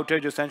big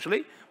outage,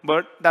 essentially,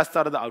 but that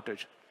started the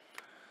outage.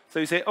 So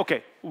you say,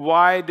 OK,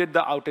 why did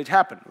the outage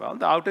happen? Well,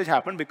 the outage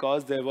happened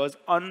because there was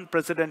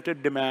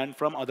unprecedented demand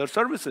from other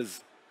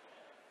services.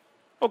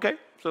 OK,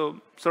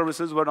 so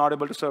services were not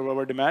able to serve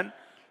our demand.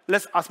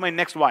 Let's ask my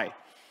next why.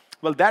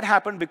 Well, that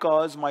happened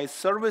because my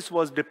service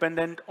was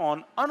dependent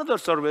on another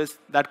service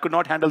that could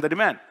not handle the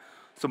demand.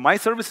 So my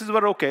services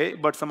were OK,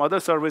 but some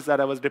other service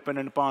that I was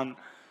dependent upon,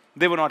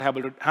 they were not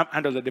able to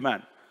handle the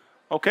demand.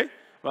 OK,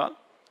 well,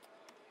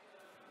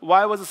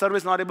 why was the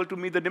service not able to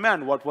meet the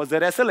demand? What was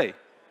their SLA?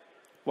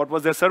 What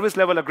was their service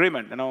level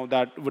agreement?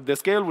 That would they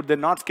scale, would they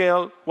not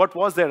scale? What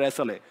was their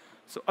SLA?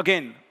 So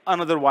again,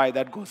 another why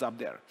that goes up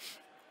there.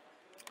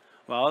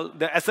 Well,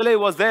 the SLA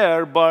was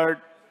there,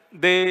 but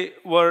they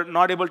were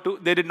not able to,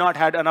 they did not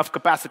have enough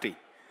capacity.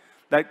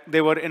 Like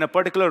they were in a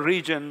particular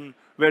region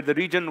where the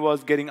region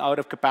was getting out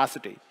of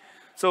capacity.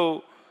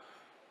 So,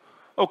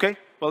 OK,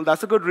 well,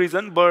 that's a good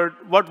reason,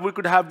 but what we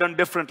could have done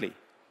differently?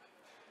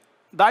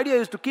 The idea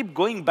is to keep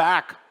going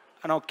back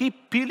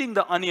keep peeling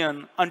the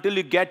onion until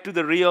you get to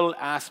the real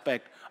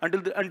aspect,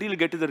 until you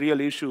get to the real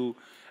issue.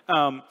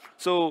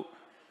 So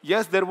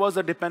yes, there was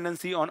a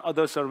dependency on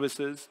other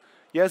services.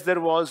 Yes, there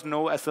was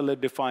no SLA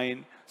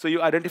defined. So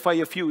you identify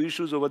a few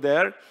issues over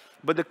there.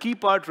 But the key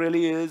part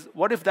really is,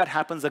 what if that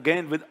happens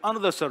again with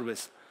another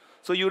service?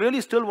 So you really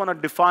still want to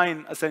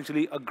define,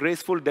 essentially, a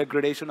graceful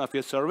degradation of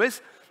your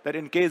service, that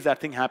in case that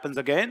thing happens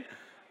again,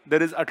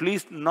 there is at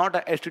least not a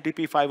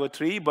HTTP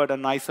 503, but a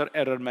nicer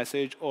error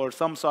message or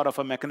some sort of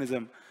a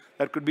mechanism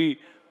that could be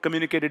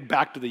communicated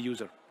back to the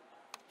user.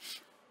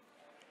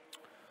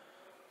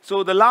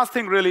 So the last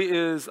thing really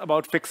is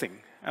about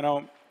fixing.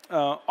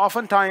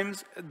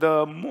 Oftentimes,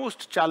 the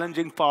most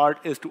challenging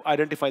part is to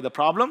identify the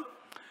problem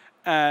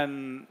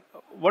and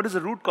what is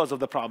the root cause of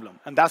the problem.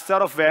 And that's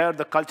sort of where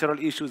the cultural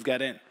issues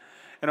get in.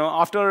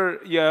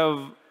 After you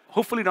have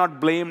hopefully not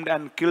blamed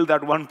and killed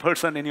that one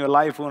person in your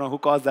life who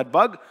caused that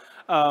bug,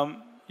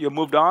 you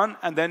moved on,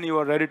 and then you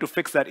are ready to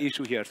fix that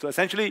issue here. So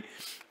essentially,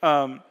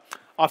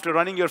 after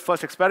running your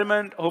first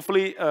experiment,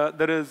 hopefully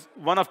there is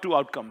one of two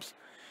outcomes.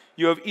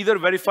 You have either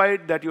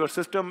verified that your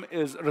system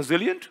is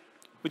resilient,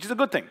 which is a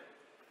good thing.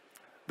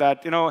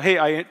 That, hey,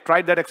 I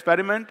tried that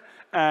experiment,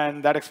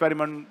 and that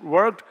experiment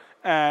worked,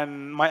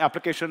 and my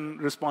application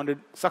responded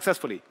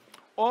successfully.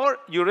 Or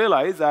you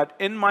realize that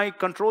in my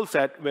control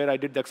set where I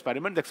did the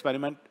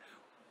experiment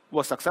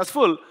was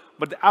successful,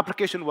 but the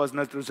application was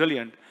not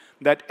resilient.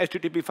 That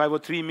HTTP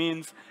 503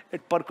 means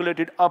it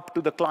percolated up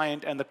to the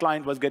client, and the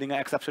client was getting an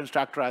exception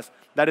stack trace.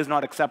 That is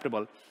not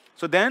acceptable.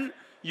 So then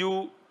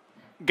you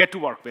get to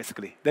work,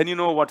 basically. Then you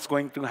know what's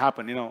going to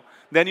happen.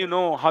 Then you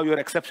know how your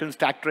exception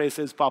stack trace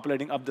is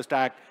populating up the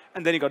stack,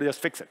 and then you got to just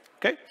fix it.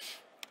 Okay?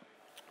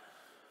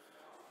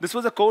 This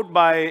was a quote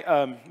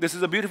by, this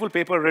is a beautiful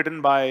paper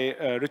written by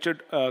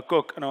Richard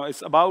Cook.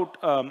 It's about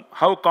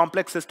how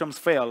complex systems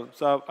fail.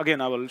 So again,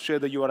 I will share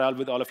the URL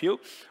with all of you.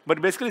 But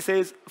it basically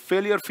says,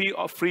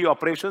 failure-free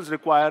operations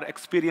require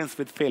experience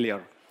with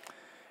failure.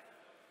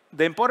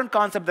 The important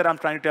concept that I'm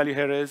trying to tell you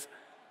here is,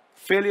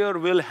 failure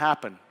will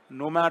happen.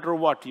 No matter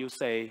what you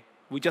say,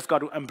 we just got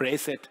to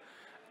embrace it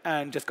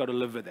and just got to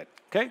live with it.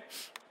 Okay?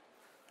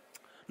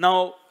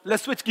 Now,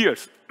 let's switch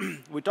gears.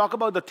 We talk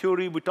about the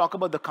theory, we talk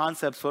about the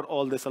concepts for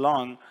all this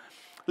along.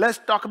 Let's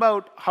talk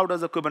about how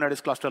does a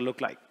Kubernetes cluster look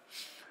like.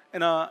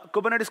 In a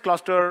Kubernetes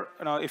cluster,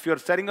 if you're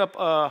setting up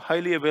a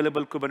highly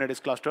available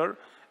Kubernetes cluster,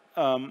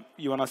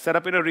 you want to set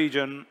up in a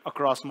region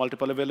across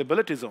multiple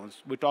availability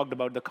zones. We talked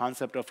about the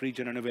concept of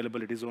region and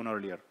availability zone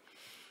earlier.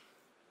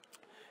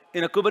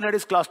 In a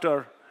Kubernetes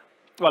cluster,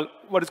 well,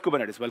 what is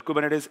Kubernetes? Well,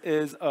 Kubernetes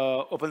is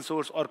an open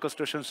source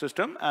orchestration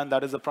system, and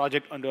that is a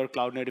project under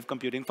Cloud Native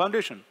Computing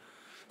Foundation.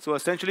 So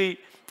essentially,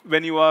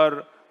 when you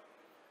are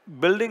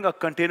building a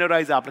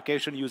containerized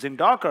application using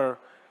Docker,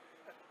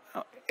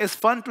 it's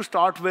fun to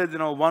start with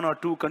one or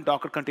two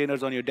Docker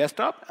containers on your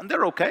desktop, and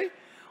they're OK.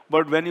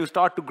 But when you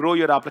start to grow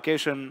your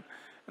application,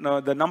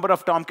 the number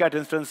of Tomcat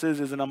instances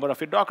is the number of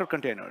your Docker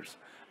containers.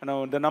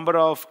 The number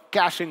of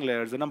caching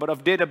layers, the number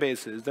of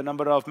databases, the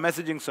number of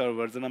messaging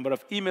servers, the number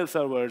of email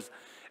servers.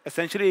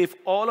 Essentially, if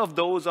all of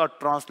those are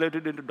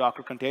translated into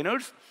Docker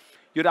containers,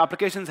 your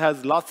applications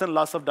has lots and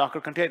lots of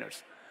Docker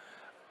containers.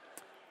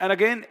 And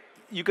again,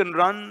 you can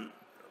run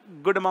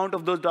a good amount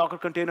of those Docker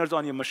containers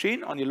on your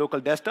machine, on your local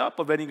desktop,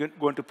 but when you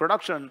go into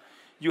production,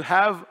 you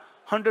have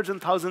hundreds and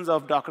thousands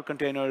of Docker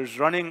containers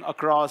running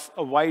across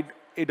a wide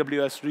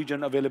AWS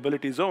region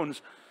availability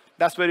zones.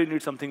 That's where you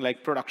need something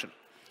like production.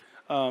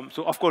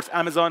 So of course,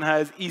 Amazon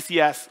has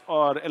ECS,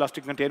 or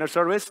Elastic Container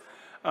Service,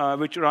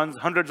 which runs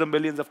hundreds of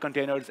millions of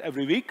containers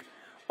every week.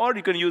 Or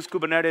you can use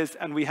Kubernetes,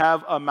 and we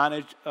have a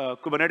managed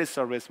Kubernetes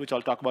service, which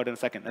I'll talk about in a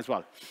second as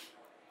well.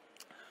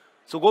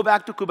 So go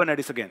back to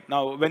Kubernetes again.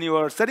 Now, when you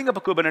are setting up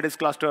a Kubernetes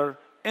cluster,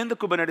 in the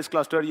Kubernetes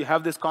cluster, you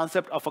have this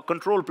concept of a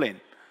control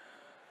plane.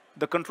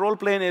 The control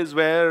plane is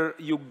where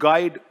you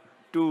guide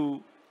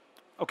to,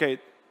 OK,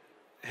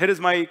 here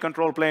is my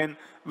control plane,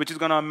 which is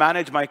going to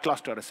manage my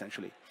cluster,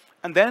 essentially.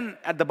 And then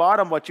at the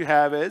bottom, what you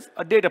have is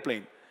a data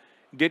plane.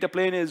 Data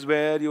plane is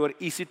where your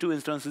EC2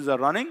 instances are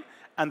running,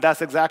 and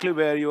that's exactly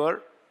where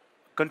your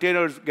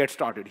containers get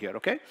started here.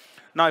 Okay?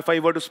 Now, if I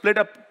were to split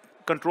up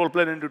control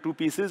plane into two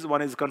pieces,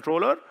 one is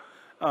controller,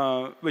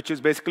 which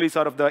is basically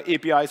sort of the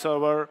API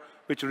server,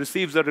 which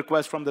receives the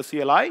request from the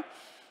CLI.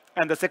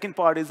 And the second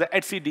part is the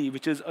etcd,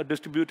 which is a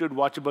distributed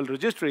watchable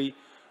registry,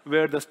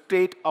 where the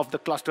state of the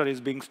cluster is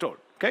being stored.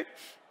 Okay?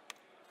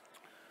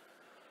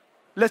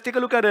 Let's take a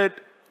look at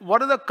it.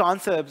 What are the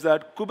concepts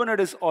that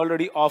Kubernetes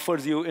already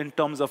offers you in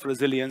terms of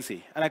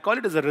resiliency? And I call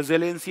it as a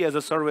resiliency as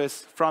a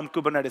service from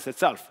Kubernetes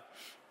itself.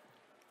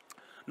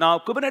 Now,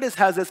 Kubernetes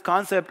has this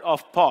concept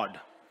of pod.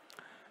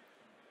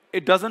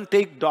 It doesn't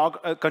take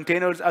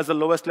containers as the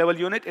lowest level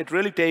unit. It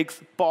really takes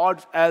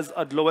pods as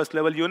a lowest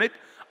level unit.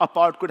 A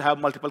pod could have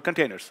multiple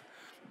containers.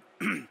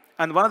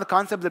 And one of the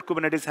concepts that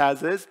Kubernetes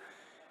has is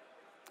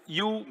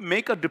you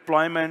make a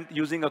deployment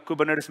using a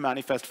Kubernetes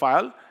manifest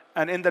file.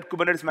 And in that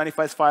Kubernetes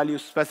manifest file, you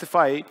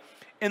specify,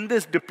 in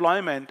this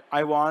deployment,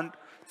 I want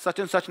such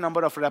and such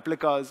number of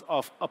replicas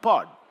of a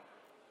pod.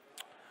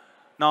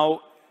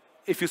 Now,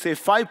 if you say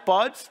 5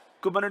 pods,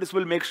 Kubernetes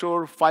will make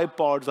sure 5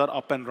 pods are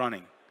up and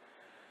running.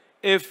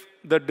 If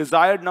the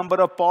desired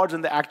number of pods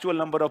and the actual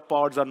number of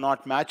pods are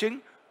not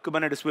matching,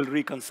 Kubernetes will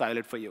reconcile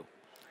it for you.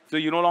 So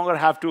you no longer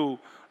have to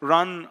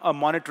run a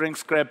monitoring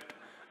script,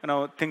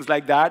 things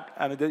like that,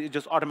 and it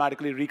just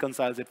automatically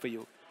reconciles it for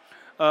you.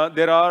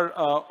 There are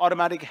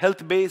automatic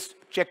health-based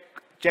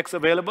checks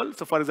available.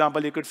 So for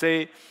example, you could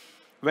say,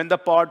 when the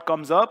pod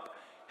comes up,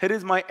 here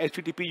is my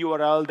HTTP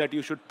URL that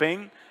you should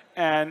ping.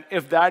 And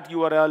if that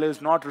URL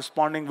is not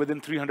responding within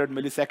 300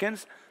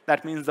 milliseconds,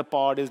 that means the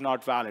pod is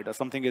not valid or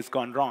something has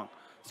gone wrong.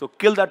 So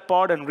kill that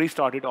pod and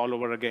restart it all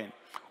over again.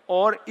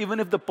 Or even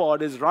if the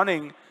pod is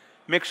running,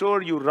 make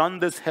sure you run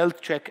this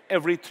health check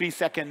every 3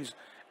 seconds.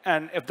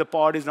 And if the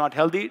pod is not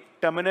healthy,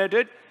 terminate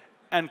it,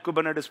 and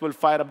Kubernetes will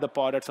fire up the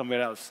pod at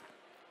somewhere else.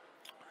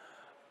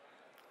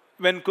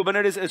 When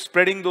Kubernetes is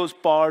spreading those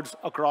pods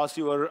across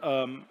your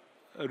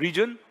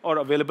region or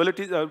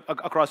availability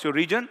across your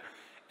region,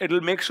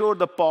 it'll make sure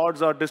the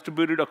pods are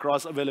distributed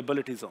across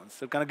availability zones.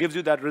 So it kind of gives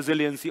you that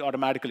resiliency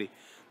automatically.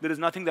 There is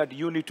nothing that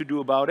you need to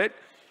do about it.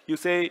 You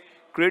say,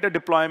 create a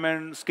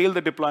deployment, scale the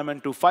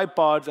deployment to 5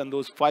 pods, and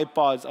those 5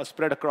 pods are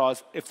spread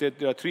across, if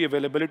there are 3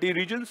 availability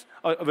regions,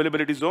 or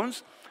availability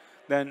zones,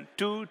 then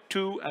 2,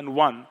 2, and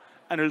 1,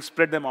 and it'll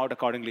spread them out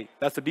accordingly.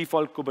 That's the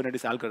default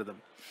Kubernetes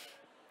algorithm.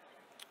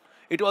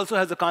 It also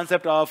has the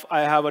concept of,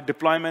 I have a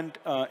deployment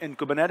in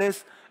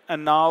Kubernetes,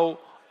 and now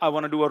I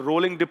want to do a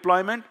rolling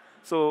deployment.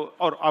 So,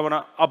 or I want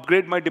to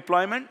upgrade my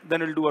deployment,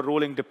 then it'll do a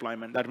rolling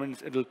deployment. That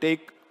means it'll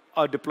take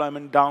a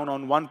deployment down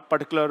on one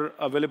particular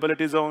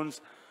availability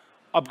zones,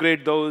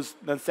 upgrade those,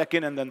 then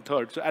second, and then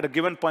third. So at a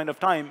given point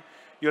of time,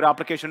 your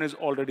application is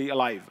already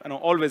alive,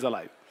 always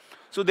alive.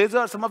 So these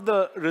are some of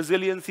the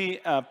resiliency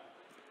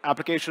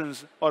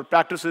applications or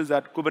practices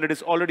that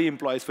Kubernetes already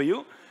employs for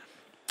you.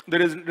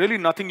 There is really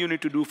nothing you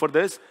need to do for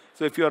this.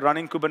 So if you're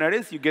running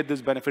Kubernetes, you get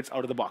these benefits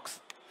out of the box.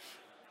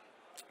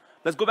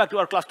 Let's go back to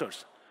our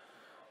clusters.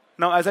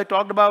 Now, as I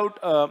talked about,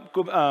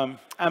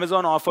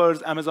 Amazon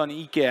offers Amazon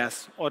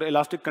EKS, or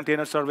Elastic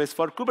Container Service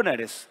for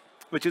Kubernetes,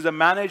 which is a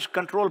managed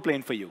control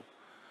plane for you.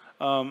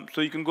 So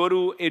you can go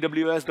to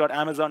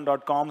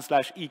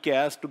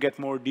aws.amazon.com/EKS to get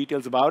more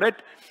details about it,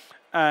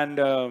 and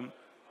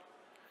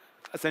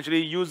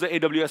essentially use the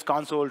AWS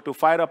console to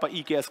fire up an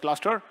EKS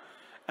cluster,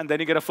 and then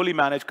you get a fully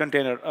managed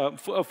container,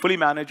 a fully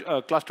managed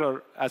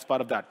cluster as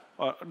part of that,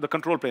 or the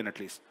control plane at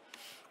least.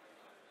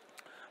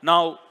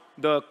 Now,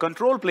 the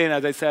control plane,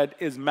 as I said,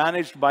 is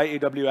managed by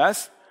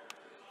AWS.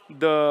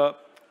 The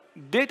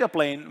data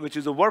plane, which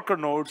is the worker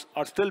nodes,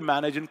 are still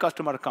managed in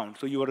customer account.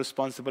 So you are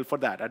responsible for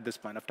that at this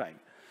point of time.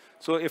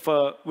 So if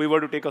we were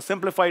to take a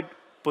simplified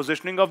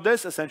positioning of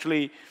this,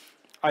 essentially,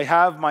 I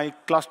have my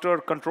cluster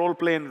control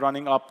plane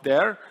running up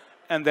there,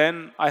 and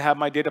then I have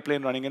my data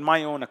plane running in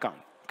my own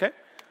account. Okay?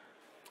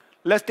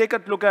 Let's take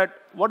a look at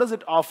what does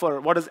it offer,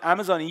 what does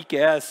Amazon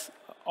EKS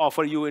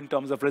offer you in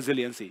terms of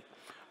resiliency?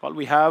 Well,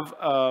 we have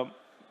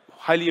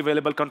highly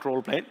available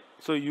control plane.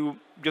 So you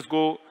just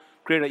go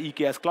create an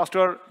EKS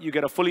cluster. You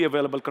get a fully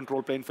available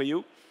control plane for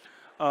you.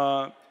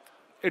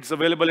 It's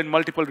available in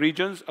multiple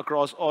regions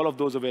across all of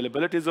those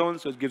availability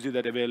zones. So it gives you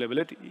that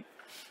availability.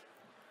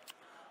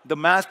 The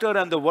master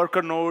and the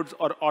worker nodes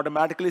are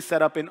automatically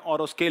set up in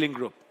auto-scaling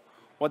group.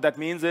 What that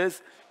means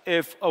is,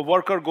 if a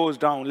worker goes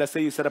down, let's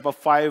say you set up a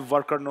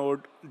 5-worker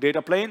node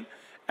data plane,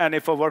 and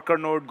if a worker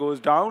node goes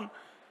down,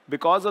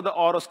 because of the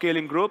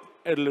auto-scaling group,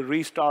 it'll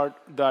restart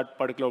that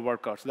particular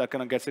worker. So that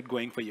kind of gets it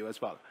going for you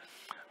as well.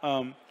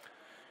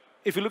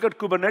 If you look at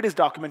Kubernetes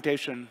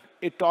documentation,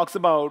 it talks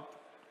about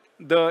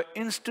the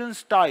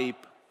instance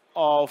type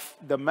of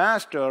the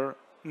master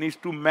needs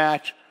to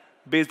match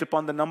based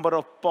upon the number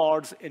of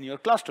pods in your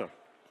cluster.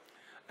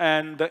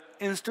 And the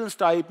instance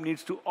type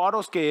needs to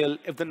auto-scale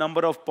if the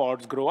number of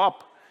pods grow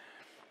up.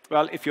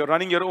 Well, if you're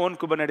running your own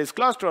Kubernetes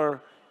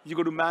cluster, you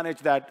got to manage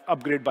that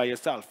upgrade by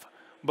yourself.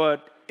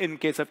 But in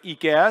case of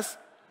EKS,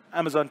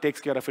 Amazon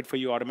takes care of it for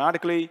you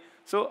automatically.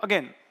 So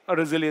again, a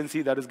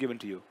resiliency that is given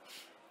to you.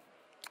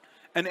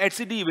 And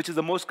etcd, which is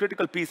the most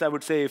critical piece, I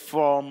would say,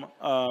 from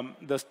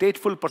the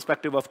stateful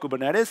perspective of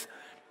Kubernetes,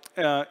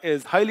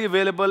 is highly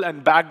available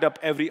and backed up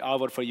every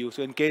hour for you.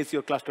 So in case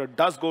your cluster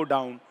does go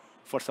down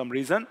for some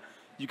reason,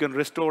 you can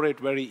restore it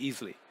very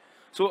easily.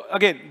 So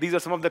again, these are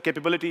some of the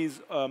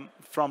capabilities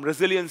from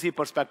resiliency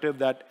perspective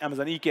that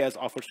Amazon EKS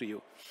offers to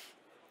you.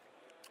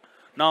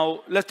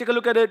 Now, let's take a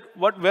look at it.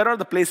 Where are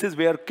the places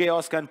where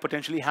chaos can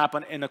potentially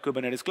happen in a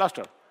Kubernetes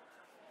cluster?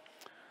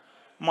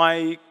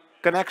 My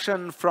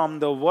connection from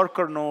the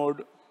worker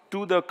node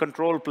to the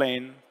control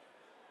plane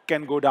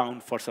can go down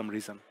for some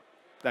reason.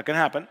 That can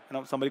happen.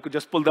 Somebody could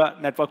just pull the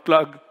network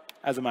plug,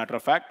 as a matter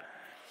of fact.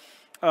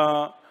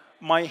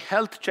 My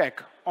health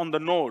check on the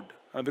node,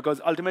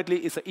 because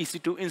ultimately it's an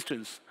EC2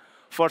 instance.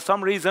 For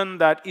some reason,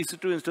 that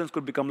EC2 instance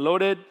could become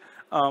loaded,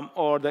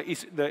 or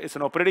it's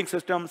an operating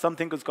system,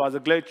 something could cause a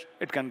glitch,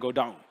 it can go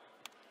down.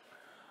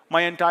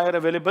 My entire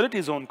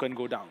availability zone can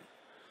go down.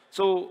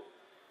 So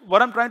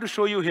what I'm trying to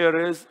show you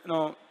here is,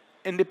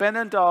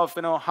 independent of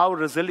how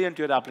resilient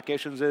your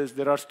applications is,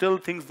 there are still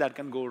things that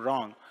can go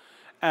wrong.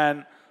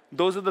 And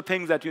those are the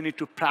things that you need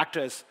to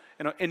practice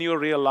in your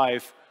real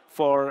life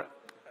for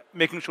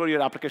making sure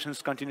your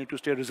applications continue to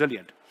stay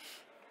resilient.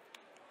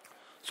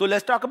 So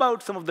let's talk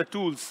about some of the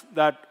tools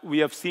that we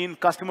have seen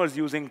customers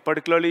using,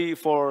 particularly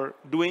for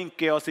doing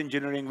chaos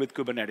engineering with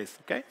Kubernetes.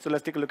 Okay, so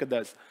let's take a look at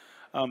this.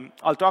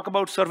 I'll talk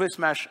about Service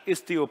Mesh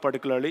Istio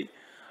particularly.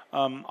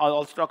 I'll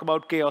also talk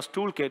about Chaos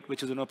Toolkit,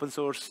 which is an open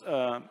source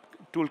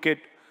toolkit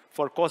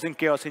for causing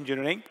chaos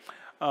engineering.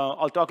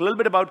 I'll talk a little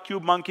bit about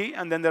KubeMonkey,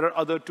 and then there are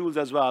other tools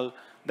as well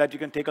that you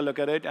can take a look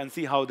at it and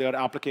see how they are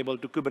applicable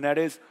to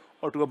Kubernetes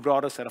or to a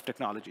broader set of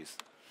technologies.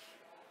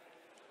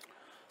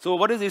 So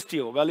what is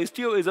Istio? Well,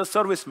 Istio is a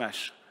service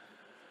mesh.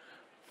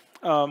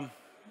 And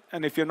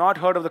if you've not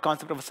heard of the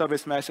concept of a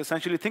service mesh,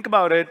 essentially think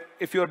about it.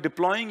 If you're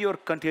deploying your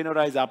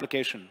containerized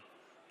application,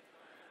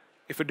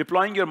 if you're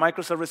deploying your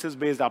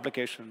microservices-based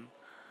application,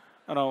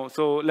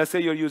 so let's say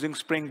you're using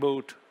Spring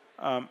Boot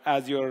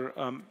as your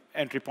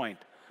entry point.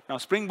 Now,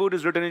 Spring Boot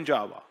is written in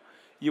Java.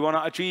 You want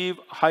to achieve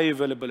high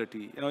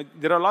availability.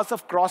 There are lots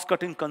of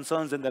cross-cutting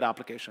concerns in that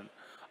application.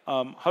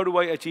 How do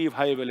I achieve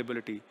high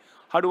availability?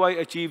 How do I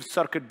achieve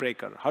circuit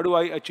breaker? How do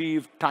I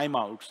achieve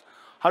timeouts?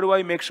 How do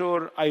I make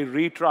sure I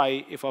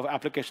retry if an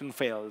application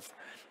fails?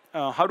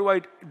 How do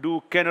I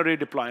do canary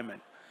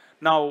deployment?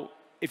 Now,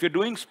 if you're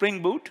doing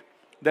Spring Boot,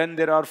 then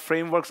there are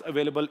frameworks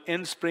available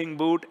in Spring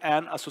Boot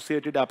and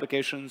associated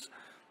applications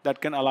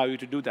that can allow you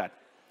to do that.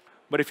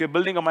 But if you're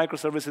building a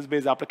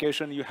microservices-based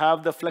application, you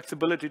have the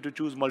flexibility to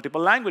choose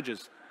multiple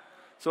languages.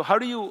 So how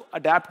do you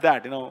adapt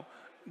that?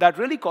 That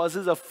really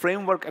causes a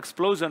framework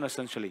explosion,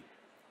 essentially.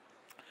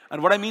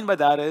 And what I mean by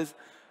that is,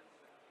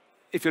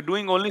 if you're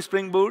doing only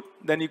Spring Boot,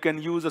 then you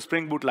can use the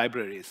Spring Boot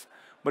libraries.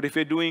 But if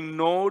you're doing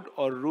Node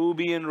or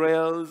Ruby on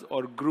Rails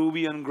or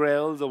Groovy on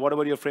Rails or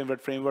whatever your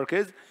framework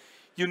is,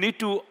 you need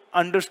to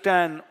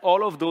understand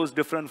all of those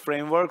different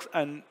frameworks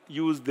and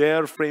use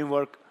their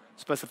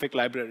framework-specific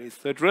libraries.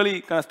 So it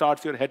really kind of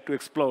starts your head to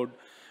explode,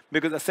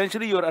 because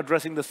essentially you're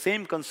addressing the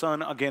same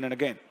concern again and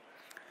again.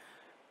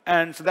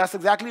 And so that's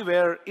exactly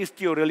where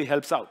Istio really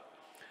helps out.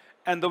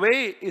 And the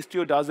way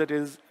Istio does it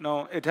is,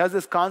 it has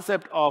this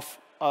concept of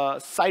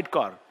a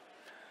sidecar.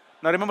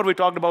 Now remember, we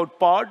talked about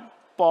pod.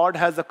 Pod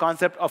has the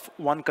concept of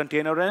one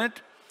container in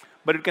it,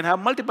 but it can have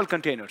multiple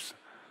containers.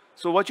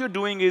 So what you're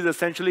doing is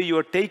essentially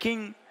you're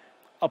taking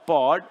a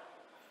pod,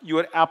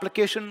 your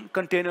application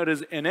container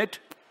is in it.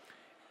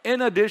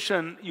 In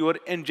addition, you are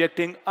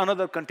injecting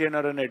another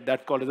container in it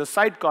that's called as a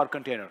sidecar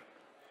container.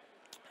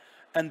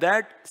 And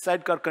that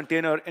sidecar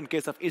container, in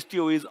case of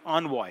Istio, is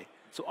Envoy.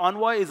 So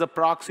Envoy is a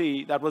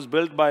proxy that was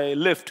built by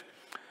Lyft.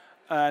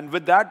 And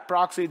with that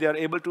proxy, they are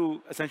able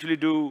to essentially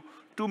do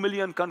 2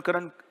 million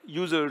concurrent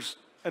users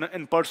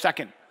per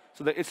second.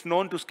 So that it's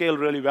known to scale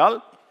really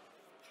well.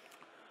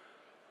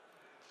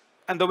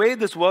 And the way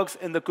this works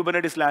in the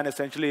Kubernetes land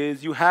essentially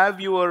is you have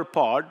your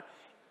pod.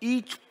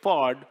 Each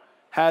pod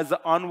has an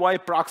Envoy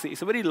proxy.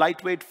 It's a very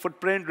lightweight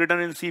footprint written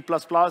in C++,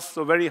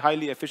 so very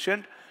highly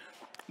efficient.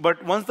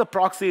 But once the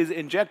proxy is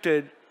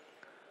injected,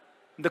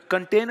 the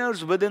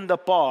containers within the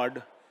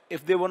pod,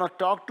 if they want to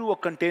talk to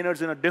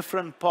containers in a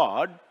different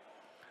pod,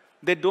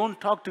 they don't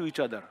talk to each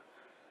other.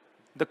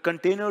 The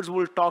containers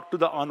will talk to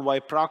the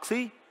Envoy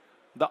proxy.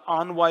 The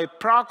Envoy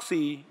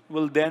proxy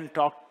will then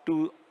talk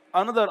to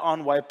another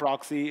Envoy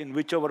proxy in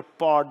whichever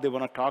pod they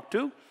want to talk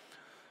to.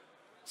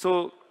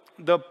 So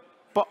the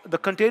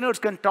containers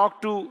can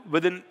talk to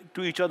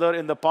each other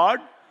in the pod,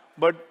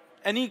 but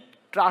any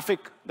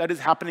traffic that is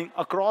happening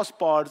across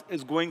pods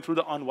is going through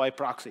the Envoy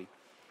proxy.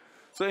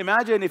 So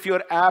imagine if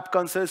your app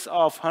consists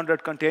of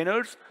 100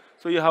 containers,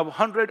 so you have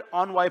 100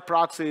 Envoy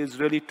proxies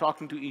really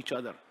talking to each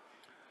other.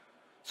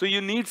 So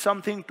you need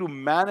something to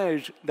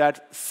manage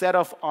that set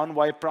of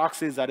Envoy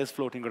proxies that is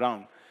floating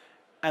around.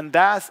 And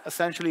that's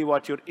essentially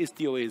what your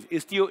Istio is.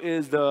 Istio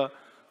is the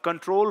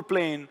control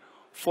plane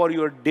for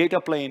your data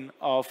plane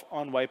of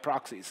Envoy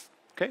proxies.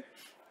 Okay?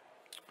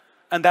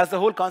 And that's the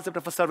whole concept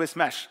of a service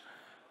mesh.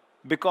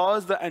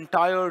 Because the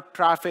entire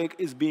traffic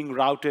is being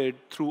routed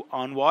through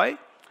Envoy,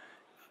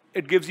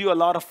 it gives you a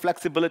lot of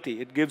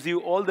flexibility. It gives you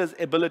all these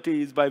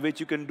abilities by which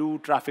you can do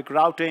traffic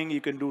routing,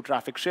 you can do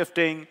traffic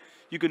shifting,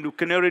 you can do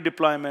canary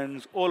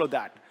deployments, all of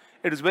that.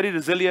 It is very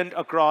resilient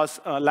across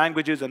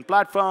languages and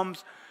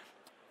platforms.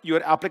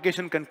 Your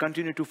application can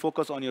continue to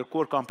focus on your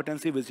core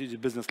competency, which is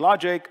business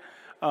logic.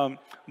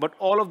 But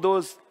all of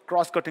those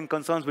cross-cutting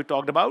concerns we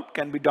talked about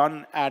can be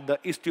done at the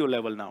Istio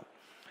level now.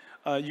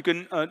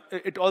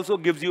 It also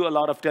gives you a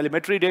lot of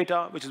telemetry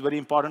data, which is very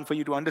important for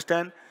you to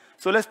understand.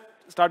 So let's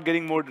start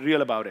getting more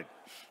real about it.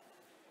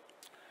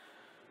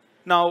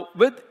 Now,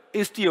 with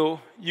Istio,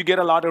 you get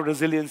a lot of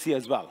resiliency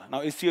as well.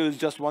 Now, Istio is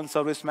just one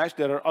service mesh.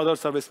 There are other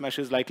service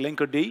meshes like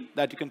Linkerd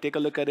that you can take a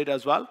look at it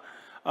as well.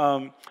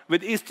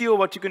 With Istio,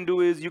 what you can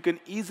do is you can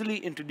easily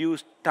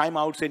introduce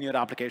timeouts in your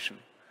application.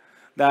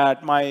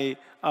 That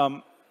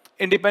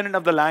independent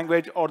of the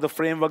language or the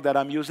framework that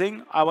I'm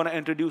using, I want to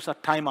introduce a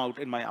timeout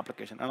in my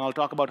application. And I'll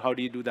talk about how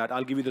do you do that.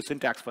 I'll give you the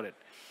syntax for it.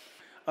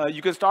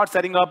 you can start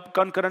setting up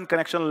concurrent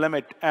connection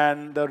limit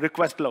and the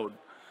request load,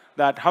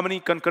 that how many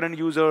concurrent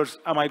users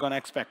am I going to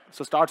expect.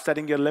 So start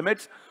setting your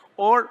limits.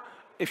 Or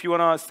if you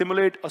want to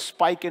simulate a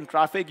spike in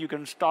traffic, you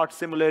can start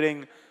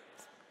simulate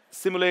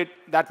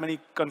that many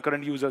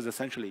concurrent users,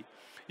 essentially.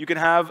 You can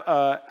have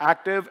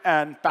active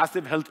and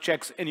passive health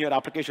checks in your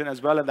application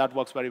as well, and that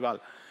works very well.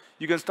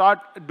 You can start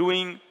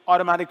doing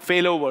automatic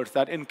failovers,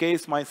 that in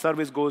case my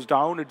service goes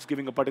down, it's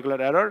giving a particular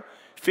error,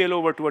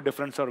 failover to a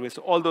different service.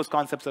 So all those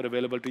concepts are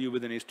available to you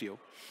within Istio.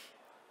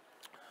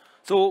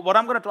 So what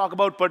I'm going to talk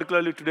about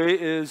particularly today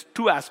is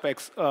two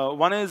aspects.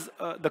 One is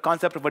the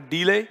concept of a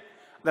delay,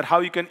 that how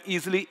you can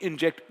easily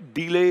inject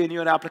delay in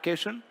your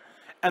application.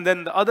 And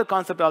then the other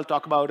concept I'll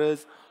talk about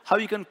is how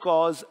you can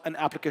cause an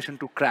application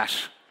to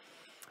crash.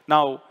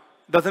 Now,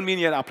 doesn't mean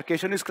your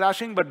application is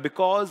crashing, but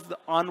because the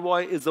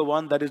Envoy is the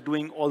one that is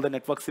doing all the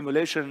network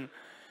simulation,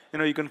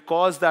 you can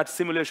cause that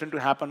simulation to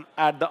happen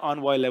at the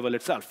Envoy level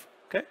itself.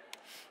 Okay?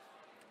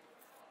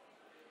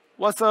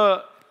 What's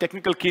a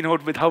technical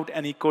keynote without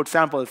any code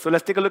samples? So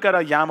let's take a look at a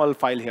YAML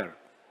file here.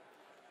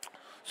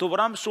 So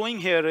what I'm showing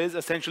here is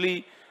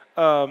essentially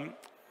a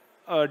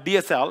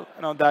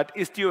DSL that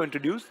Istio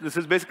introduced. This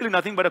is basically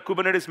nothing but a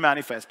Kubernetes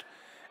manifest.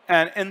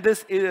 And in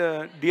this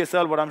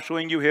DSL, what I'm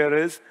showing you here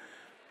is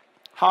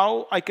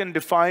how I can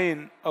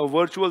define a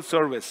virtual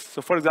service.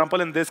 So for example,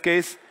 in this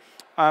case,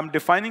 I'm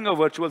defining a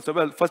virtual service.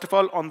 Well, first of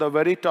all, on the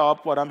very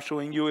top, what I'm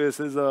showing you is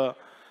a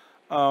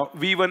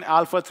V1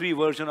 Alpha 3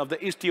 version of the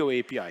Istio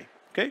API.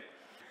 Okay?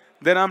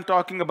 Then I'm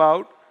talking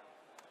about,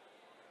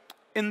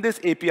 in this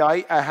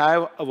API, I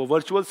have a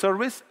virtual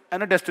service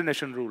and a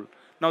destination rule.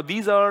 Now,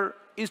 these are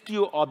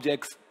Istio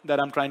objects that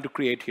I'm trying to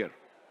create here.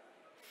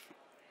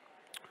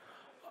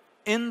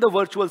 In the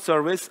virtual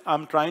service,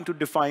 I'm trying to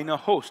define a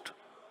host.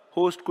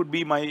 Host could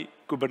be my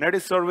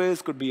Kubernetes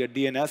service, could be a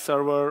DNS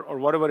server, or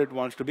whatever it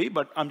wants to be,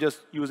 but I'm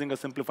just using a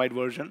simplified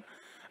version.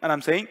 And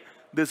I'm saying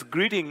this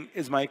greeting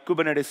is my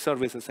Kubernetes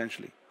service,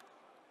 essentially.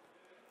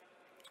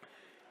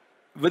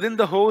 Within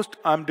the host,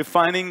 I'm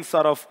defining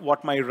sort of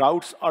what my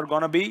routes are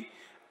going to be.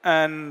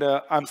 And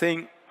I'm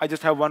saying I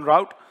just have one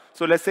route.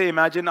 So let's say,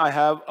 imagine I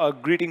have a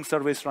greeting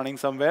service running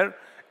somewhere.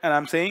 And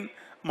I'm saying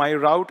my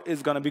route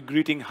is going to be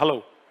greeting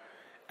hello.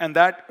 And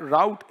that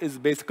route is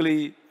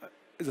basically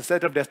a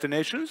set of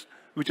destinations,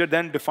 which are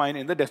then defined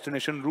in the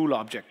destination rule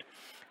object.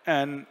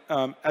 And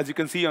as you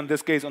can see on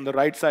this case, on the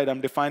right side,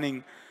 I'm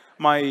defining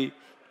my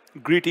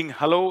greeting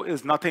hello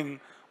is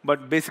nothing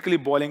but basically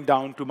boiling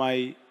down to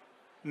my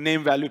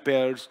name value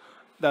pairs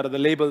that are the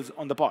labels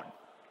on the pod.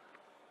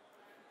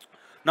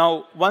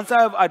 Now, once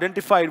I have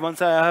identified,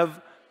 once I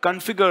have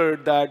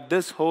configured that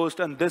this host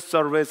and this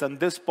service and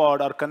this pod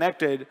are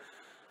connected,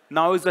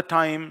 now is the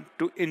time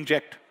to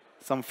inject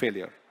some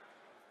failure.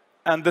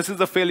 And this is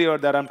the failure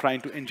that I'm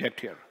trying to inject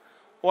here.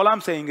 All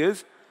I'm saying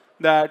is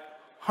that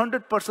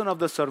 100% of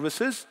the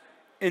services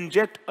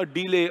inject a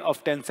delay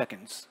of 10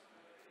 seconds.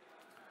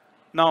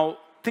 Now,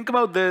 think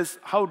about this,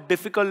 how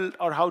difficult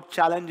or how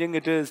challenging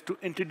it is to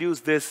introduce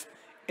this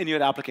in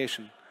your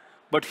application.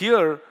 But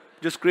here,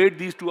 just create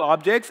these two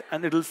objects,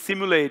 and it'll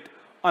simulate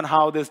on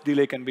how this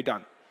delay can be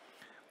done.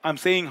 I'm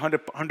saying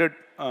 100%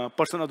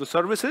 of the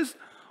services,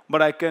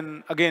 but I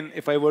can, again,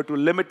 if I were to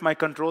limit my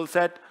control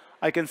set,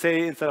 I can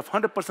say instead of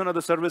 100% of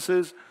the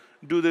services,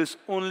 do this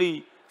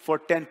only for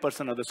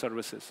 10% of the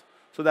services.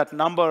 So that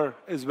number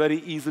is very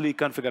easily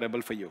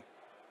configurable for you.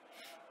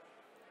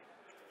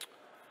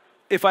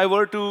 If I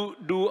were to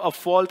do a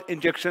fault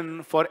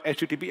injection for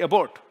HTTP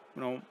abort,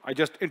 I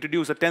just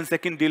introduce a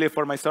 10-second delay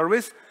for my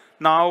service.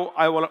 Now,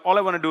 all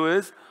I want to do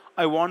is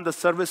I want the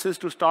services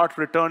to start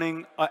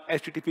returning a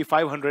HTTP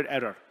 500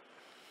 error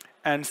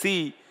and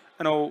see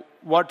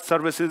what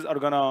services are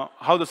going to,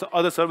 how the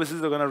other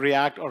services are going to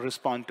react or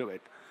respond to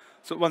it.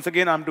 So once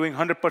again, I'm doing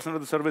 100% of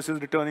the services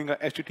returning a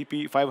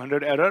HTTP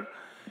 500 error.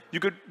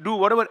 You could do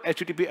whatever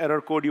HTTP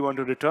error code you want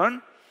to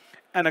return.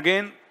 And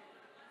again,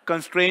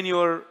 constrain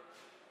your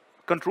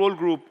control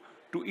group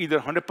to either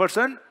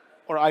 100%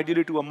 or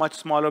ideally to a much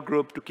smaller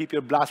group to keep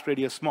your blast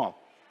radius small.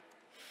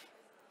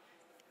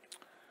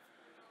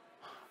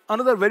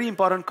 Another very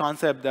important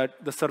concept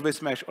that the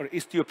service mesh or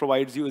Istio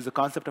provides you is the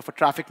concept of a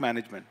traffic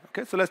management.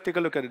 Okay, so let's take a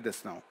look at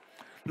this now.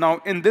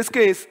 Now, in this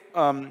case,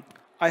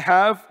 I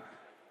have,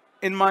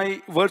 in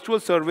my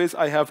virtual service,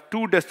 I have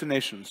two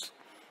destinations.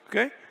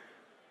 Okay,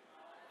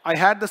 I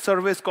had the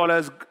service called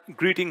as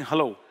greeting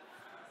hello.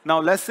 Now,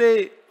 let's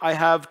say I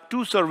have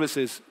two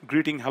services,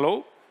 greeting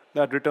hello,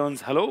 that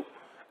returns hello,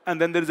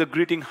 and then there is a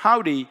greeting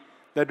howdy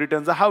that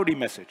returns a howdy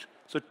message.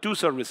 So two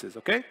services,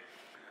 okay?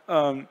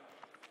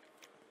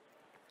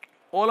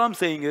 All I'm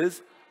saying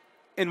is,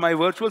 in my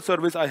virtual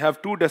service, I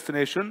have two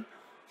destinations.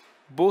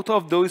 Both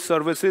of those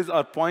services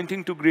are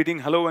pointing to greeting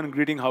hello and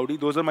greeting howdy.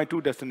 Those are my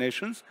two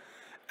destinations.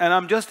 And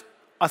I'm just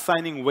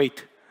assigning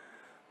weight.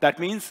 That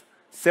means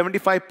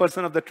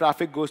 75% of the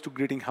traffic goes to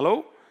greeting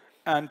hello,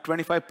 and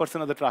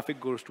 25% of the traffic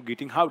goes to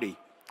greeting howdy.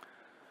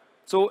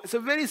 So it's a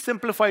very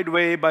simplified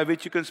way by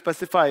which you can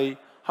specify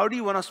how do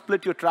you want to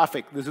split your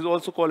traffic. This is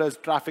also called as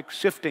traffic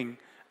shifting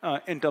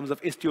in terms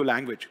of Istio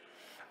language.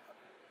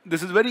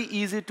 this is very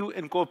easy to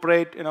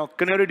incorporate,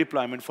 canary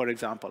deployment, for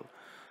example.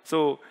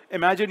 So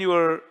imagine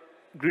your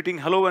greeting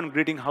hello and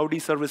greeting howdy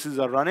services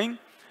are running,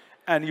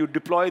 and you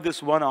deploy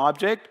this one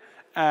object,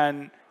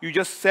 and you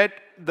just set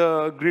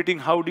the greeting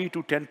howdy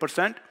to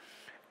 10%,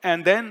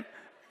 and then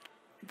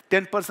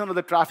 10% of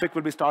the traffic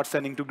will be start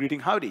sending to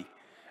greeting howdy.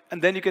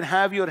 And then you can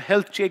have your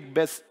health check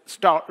best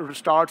starts,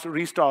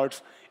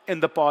 restarts in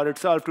the pod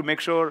itself to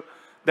make sure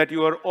that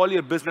all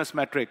your business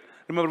metric.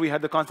 Remember, we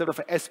had the concept of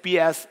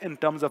SPS in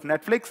terms of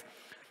Netflix.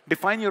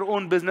 Define your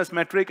own business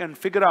metric and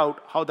figure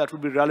out how that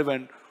would be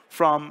relevant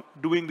from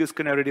doing this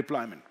canary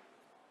deployment.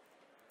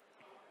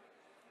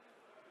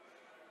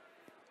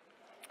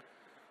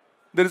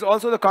 There is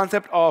also the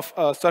concept of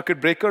a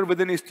circuit breaker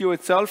within Istio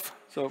itself.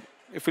 So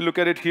if we look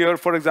at it here,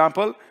 for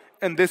example,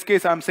 in this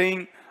case, I'm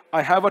saying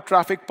I have a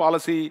traffic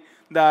policy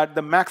that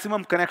the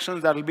maximum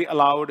connections that will be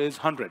allowed is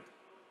 100.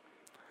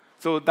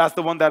 So that's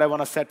the one that I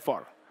want to set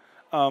for.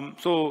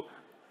 So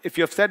if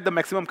you have set the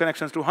maximum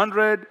connections to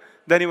 100,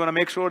 then you want to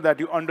make sure that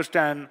you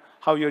understand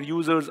how your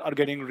users are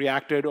getting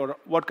reacted or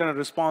what kind of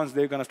response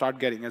they're going to start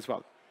getting as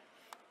well.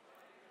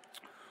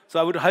 So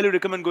I would highly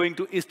recommend going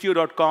to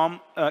istio.com,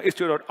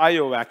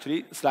 istio.io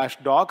actually,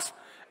 /docs.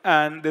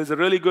 And there's a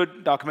really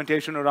good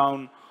documentation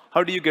around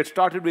how do you get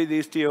started with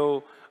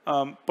Istio.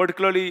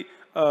 Particularly,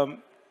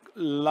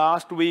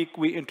 last week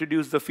we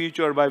introduced the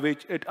feature by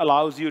which it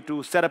allows you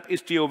to set up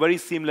Istio very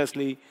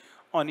seamlessly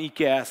on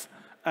EKS.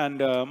 And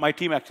my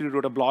team actually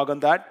wrote a blog on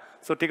that.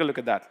 So take a look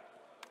at that.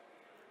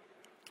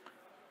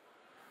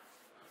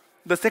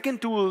 The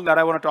second tool that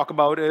I want to talk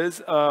about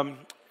is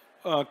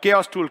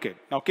Chaos Toolkit.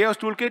 Now, Chaos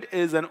Toolkit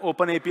is an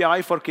open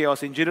API for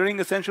chaos engineering,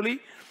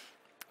 essentially.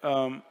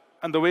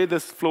 And the way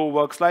this flow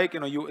works like,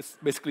 it's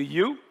basically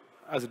you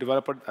as a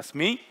developer, as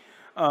me.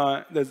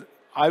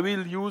 I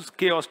will use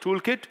Chaos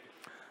Toolkit.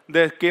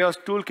 The Chaos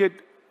Toolkit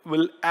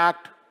will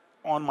act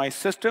on my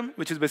system,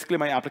 which is basically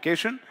my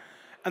application.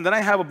 And then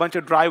I have a bunch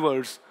of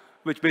drivers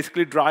which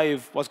basically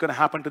drive what's going to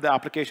happen to the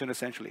application,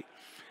 essentially.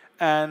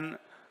 And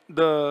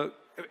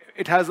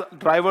it has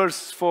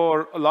drivers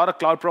for a lot of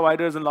cloud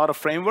providers and a lot of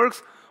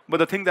frameworks. But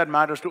the thing that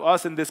matters to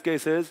us in this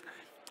case is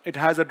it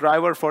has a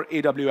driver for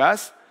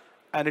AWS,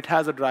 and it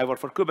has a driver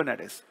for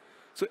Kubernetes.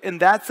 So in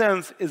that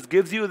sense, it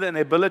gives you an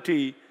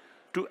ability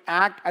to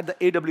act at the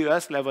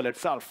AWS level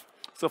itself.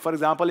 So for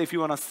example, if you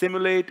want to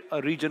simulate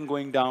a region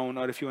going down,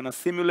 or if you want to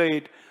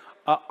simulate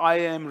an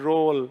IAM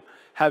role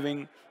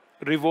having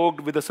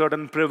revoked with a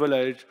certain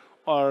privilege,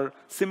 or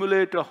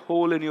simulate a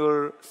hole in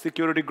your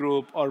security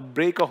group, or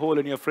break a hole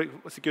in your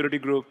security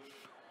group,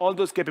 all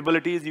those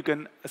capabilities you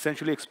can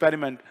essentially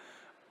experiment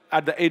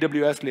at the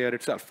AWS layer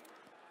itself.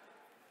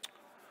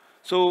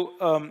 So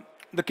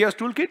the Chaos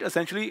Toolkit,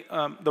 essentially,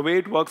 the way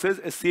it works is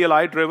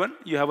CLI-driven.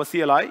 You have a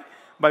CLI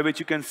by which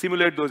you can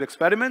simulate those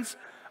experiments.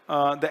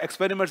 The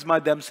experiments by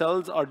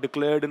themselves are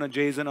declared in a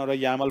JSON or a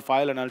YAML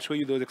file, and I'll show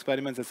you those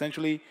experiments,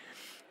 essentially.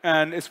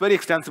 And it's very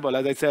extensible,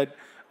 as I said.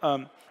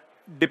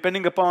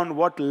 Depending upon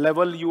what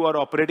level you are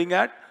operating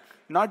at,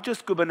 not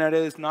just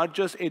Kubernetes, not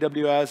just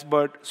AWS,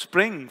 but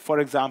Spring, for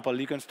example.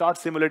 You can start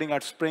simulating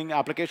at Spring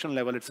application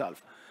level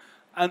itself.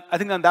 And I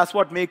think that's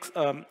what makes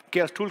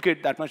Chaos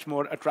Toolkit that much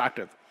more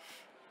attractive.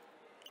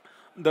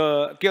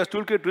 The Chaos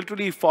Toolkit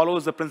literally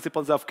follows the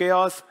principles of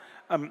chaos.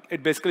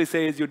 It basically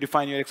says you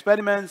define your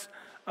experiments,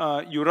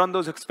 you run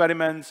those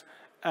experiments,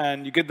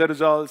 and you get the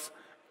results.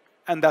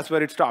 And that's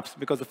where it stops,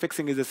 because the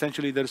fixing is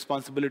essentially the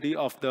responsibility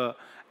of the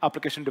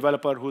application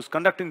developer who's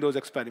conducting those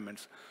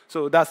experiments.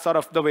 So that's sort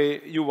of the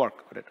way you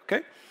work with it,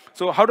 OK?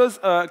 So how does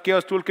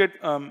Chaos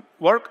Toolkit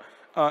work?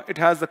 It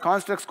has the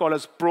constructs called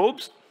as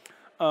probes.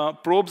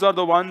 Probes are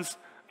the ones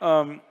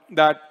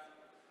that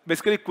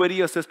basically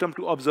query a system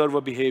to observe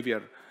a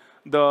behavior.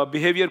 The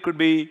behavior could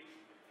be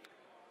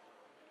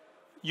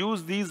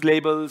use these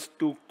labels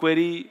to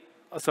query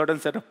a certain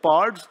set of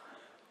pods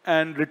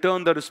and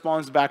return the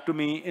response back to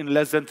me in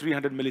less than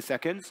 300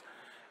 milliseconds.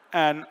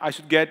 And I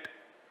should get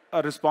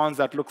a response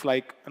that looks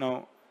like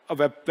a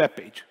web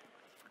page.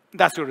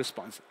 That's your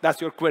response. That's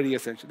your query,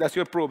 essentially. That's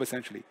your probe,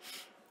 essentially.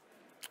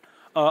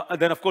 And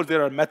then, of course,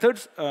 there are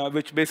methods,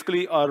 which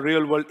basically are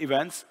real-world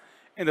events,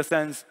 in the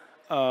sense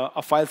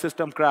a file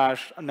system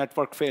crash, a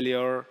network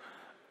failure,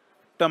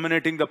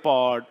 terminating the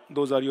pod.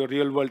 Those are your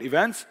real-world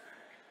events.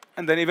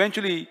 And then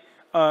eventually,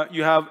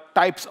 you have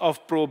types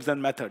of probes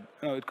and method.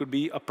 It could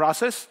be a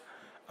process,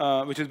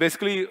 which is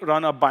basically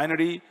run a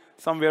binary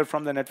somewhere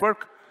from the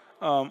network,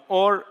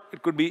 or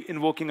it could be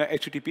invoking a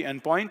HTTP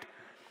endpoint.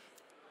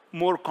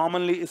 More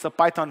commonly, it's a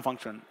Python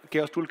function.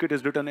 Chaos Toolkit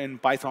is written in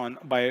Python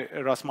by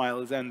Russ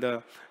Miles and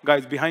the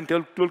guys behind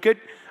Toolkit.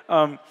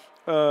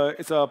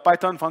 It's a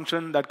Python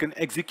function that can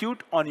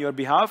execute on your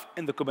behalf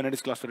in the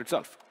Kubernetes cluster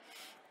itself.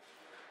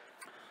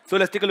 So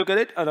let's take a look at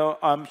it.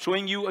 I'm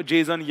showing you a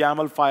JSON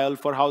YAML file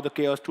for how the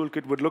Chaos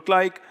Toolkit would look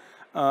like.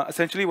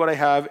 Essentially, what I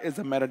have is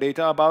the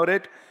metadata about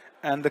it.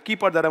 And the key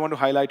part that I want to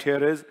highlight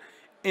here is,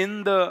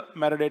 in the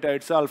metadata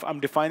itself, I'm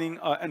defining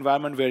an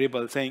environment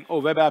variable saying, oh,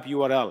 web app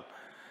URL.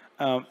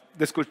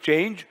 This could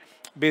change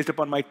based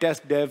upon my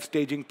test, dev,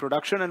 staging,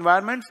 production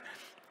environments.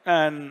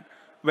 And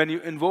when you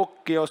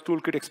invoke chaos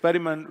toolkit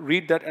experiment,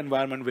 read that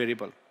environment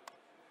variable.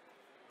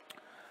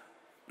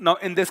 Now,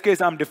 in this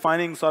case, I'm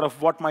defining sort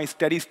of what my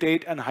steady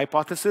state and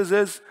hypothesis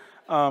is.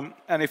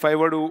 And if I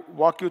were to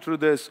walk you through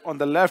this, on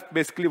the left,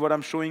 basically what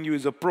I'm showing you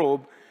is a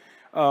probe.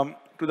 To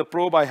the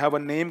probe, I have a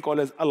name called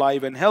as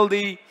alive and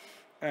healthy.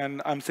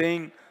 And I'm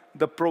saying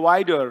the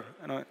provider,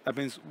 that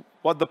means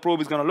what the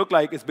probe is going to look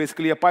like, is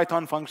basically a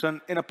Python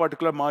function in a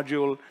particular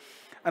module.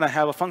 And I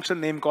have a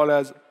function name called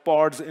as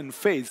pods in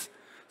phase.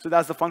 So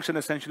that's the function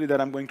essentially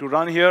that I'm going to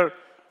run here.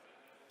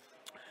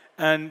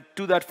 And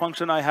to that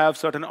function, I have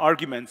certain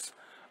arguments.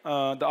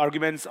 The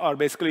arguments are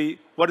basically,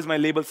 what is my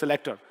label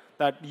selector?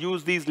 That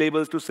use these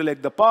labels to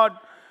select the pod,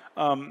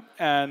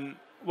 and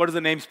what is the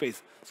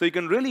namespace? So you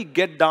can really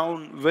get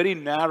down very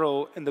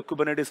narrow in the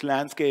Kubernetes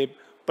landscape,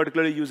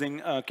 particularly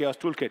using Chaos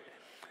Toolkit.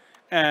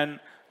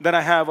 And then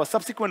I have a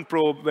subsequent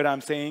probe where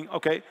I'm saying,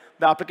 OK,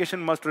 the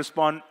application must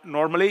respond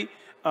normally.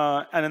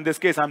 And in this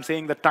case, I'm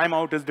saying the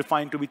timeout is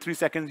defined to be 3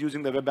 seconds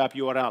using the web app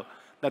URL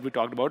that we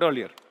talked about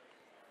earlier.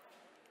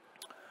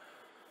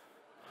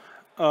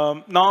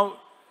 Now,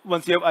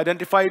 once you have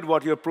identified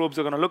what your probes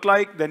are going to look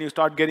like, then you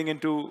start getting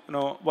into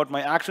what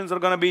my actions are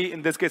going to be.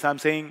 In this case, I'm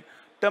saying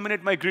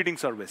terminate my greeting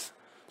service.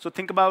 So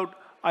think about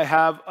I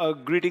have a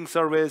greeting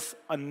service,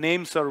 a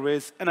name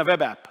service, and a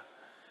web app.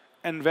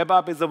 And web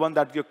app is the one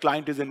that your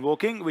client is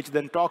invoking, which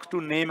then talks to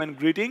name and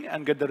greeting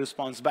and get the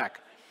response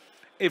back.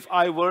 If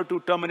I were to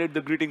terminate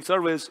the greeting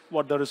service,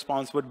 what the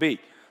response would be.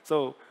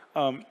 So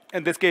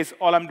in this case,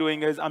 all I'm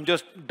doing is I'm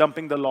just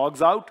dumping the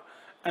logs out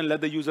and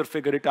let the user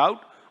figure it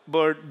out.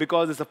 But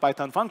because it's a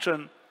Python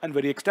function and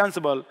very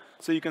extensible,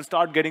 so you can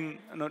start getting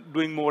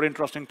doing more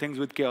interesting things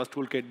with Chaos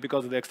Toolkit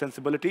because of the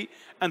extensibility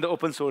and the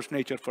open source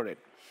nature for it.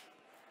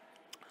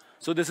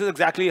 So this is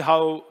exactly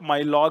how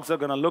my logs are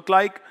going to look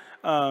like.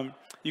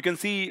 You can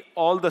see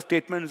all the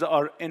statements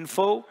are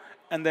info.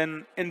 And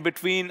then in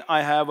between,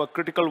 I have a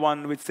critical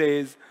one which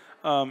says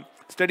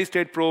steady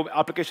state probe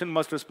application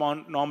must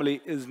respond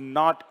normally is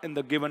not in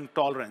the given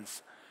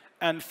tolerance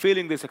and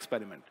failing this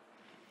experiment.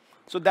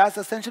 So that's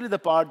essentially the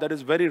part that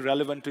is very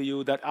relevant to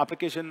you, that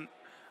application,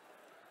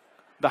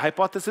 the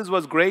hypothesis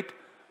was great,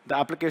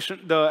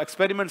 the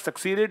experiment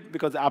succeeded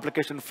because the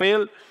application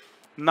failed.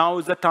 Now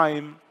is the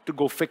time to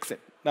go fix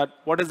it. That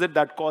what is it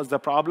that caused the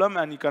problem,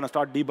 and you kind of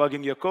start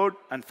debugging your code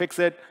and fix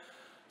it.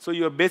 So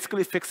you're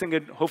basically fixing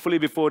it, hopefully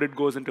before it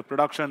goes into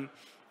production,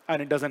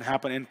 and it doesn't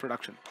happen in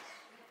production.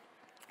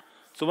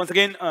 So once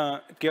again,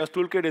 Chaos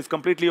Toolkit is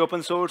completely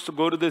open source. So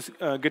go to this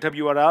GitHub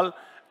URL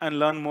and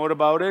learn more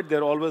about it.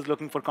 They're always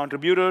looking for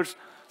contributors.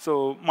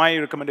 So my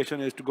recommendation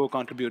is to go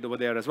contribute over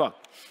there as well.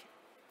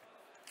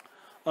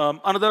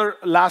 Another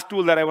last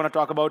tool that I want to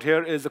talk about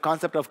here is the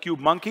concept of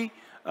KubeMonkey.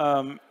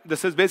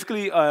 This is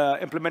basically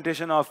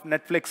implementation of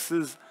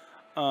Netflix's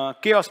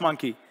Chaos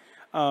Monkey.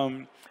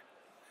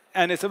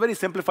 And it's a very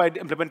simplified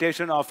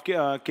implementation of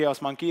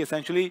Chaos Monkey,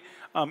 essentially.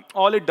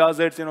 All it does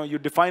is, you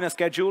define a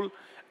schedule,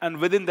 and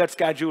within that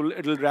schedule,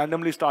 it will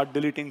randomly start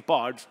deleting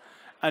pods.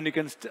 And you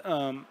can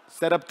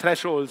set up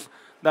thresholds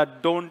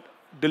that don't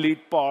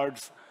delete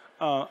pods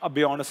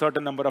beyond a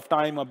certain number of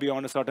time or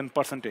beyond a certain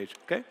percentage.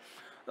 Okay.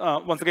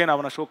 Once again, I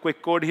want to show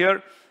quick code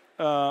here.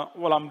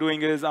 What I'm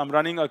doing is I'm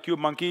running a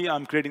KubeMonkey.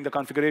 I'm creating the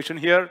configuration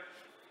here.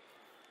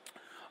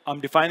 I'm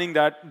defining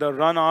that the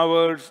run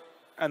hours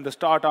and the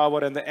start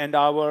hour and the end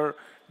hour,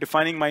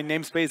 defining my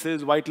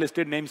namespaces,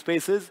 whitelisted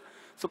namespaces.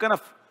 So kind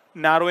of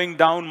narrowing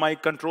down my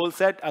control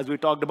set, as we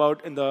talked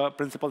about in the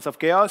principles of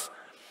chaos.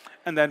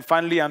 And then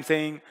finally, I'm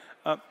saying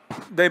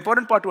the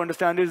important part to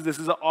understand is this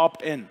is an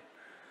opt-in,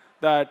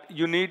 that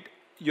you need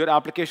your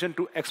application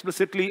to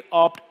explicitly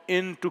opt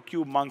in to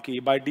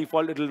KubeMonkey. By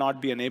default, it will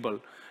not be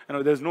enabled.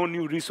 There's no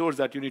new resource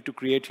that you need to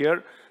create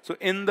here. So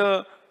in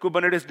the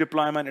Kubernetes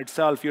deployment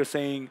itself, you're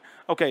saying,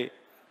 OK,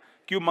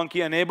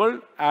 KubeMonkey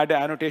enabled, add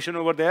an annotation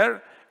over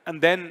there,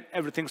 and then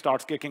everything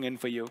starts kicking in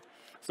for you.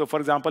 So for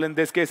example, in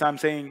this case, I'm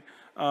saying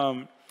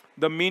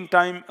the mean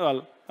time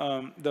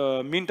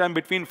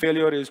between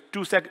failure is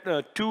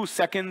 2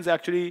 seconds,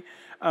 actually,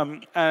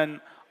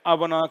 and I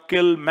want to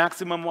kill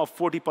maximum of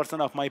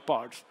 40% of my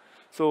pods.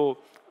 So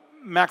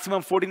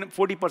maximum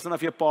 40%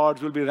 of your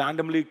pods will be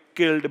randomly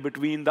killed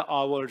between the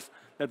hours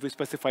that we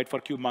specified for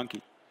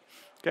KubeMonkey.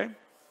 Okay?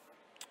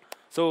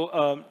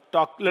 So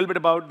talk a little bit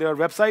about their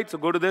website. So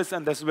go to this,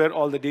 and this is where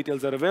all the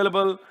details are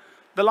available.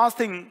 The last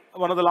thing,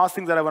 one of the last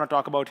things that I want to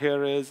talk about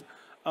here is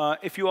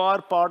if you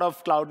are part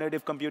of Cloud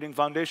Native Computing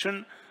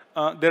Foundation,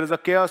 there is a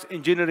chaos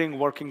engineering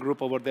working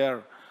group over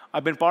there.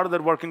 I've been part of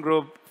that working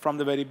group from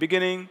the very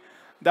beginning.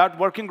 That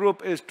working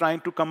group is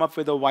trying to come up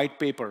with a white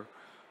paper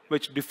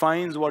which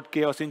defines what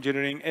chaos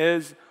engineering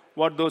is,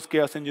 what those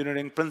chaos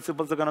engineering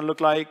principles are going to look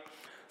like.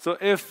 So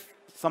if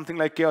something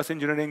like chaos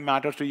engineering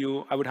matters to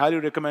you, I would highly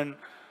recommend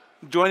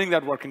joining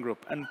that working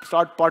group and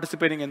start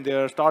participating in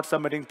there, start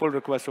submitting pull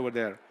requests over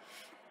there.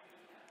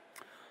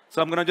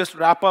 So I'm going to just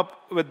wrap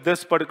up with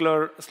this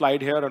particular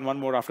slide here and one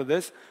more after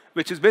this,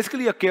 which is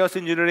basically a chaos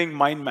engineering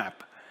mind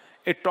map.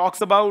 It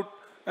talks about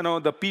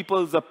the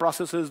people, the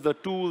processes, the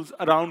tools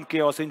around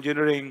chaos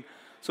engineering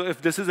So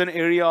if this is an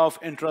area of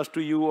interest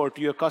to you or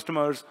to your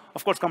customers,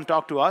 of course, come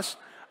talk to us.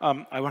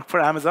 I work for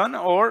Amazon.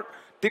 Or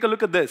take a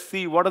look at this.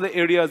 See what are the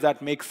areas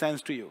that make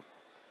sense to you.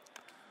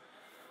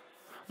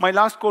 My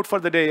last quote for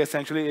the day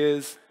essentially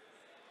is,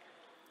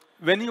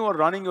 when you are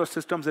running your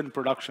systems in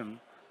production,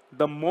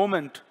 the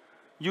moment,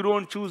 you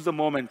don't choose the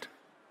moment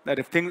that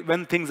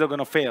when things are going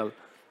to fail.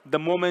 The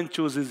moment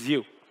chooses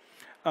you.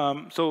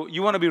 So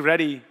you want to be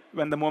ready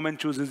when the moment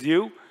chooses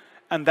you.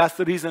 And that's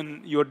the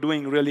reason you're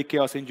doing really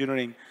chaos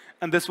engineering.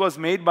 And this was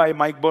made by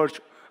Mike Birch,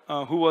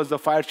 who was the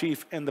fire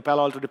chief in the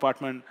Palo Alto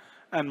department.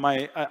 And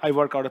I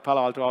work out of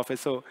Palo Alto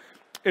office. So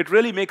it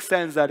really makes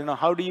sense that,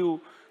 how do you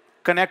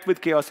connect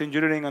with chaos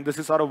engineering? And this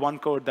is sort of one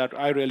code that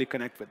I really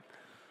connect with.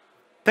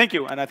 Thank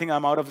you. And I think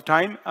I'm out of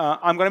time.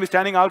 I'm going to be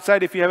standing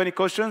outside if you have any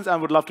questions. I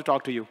would love to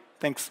talk to you.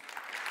 Thanks.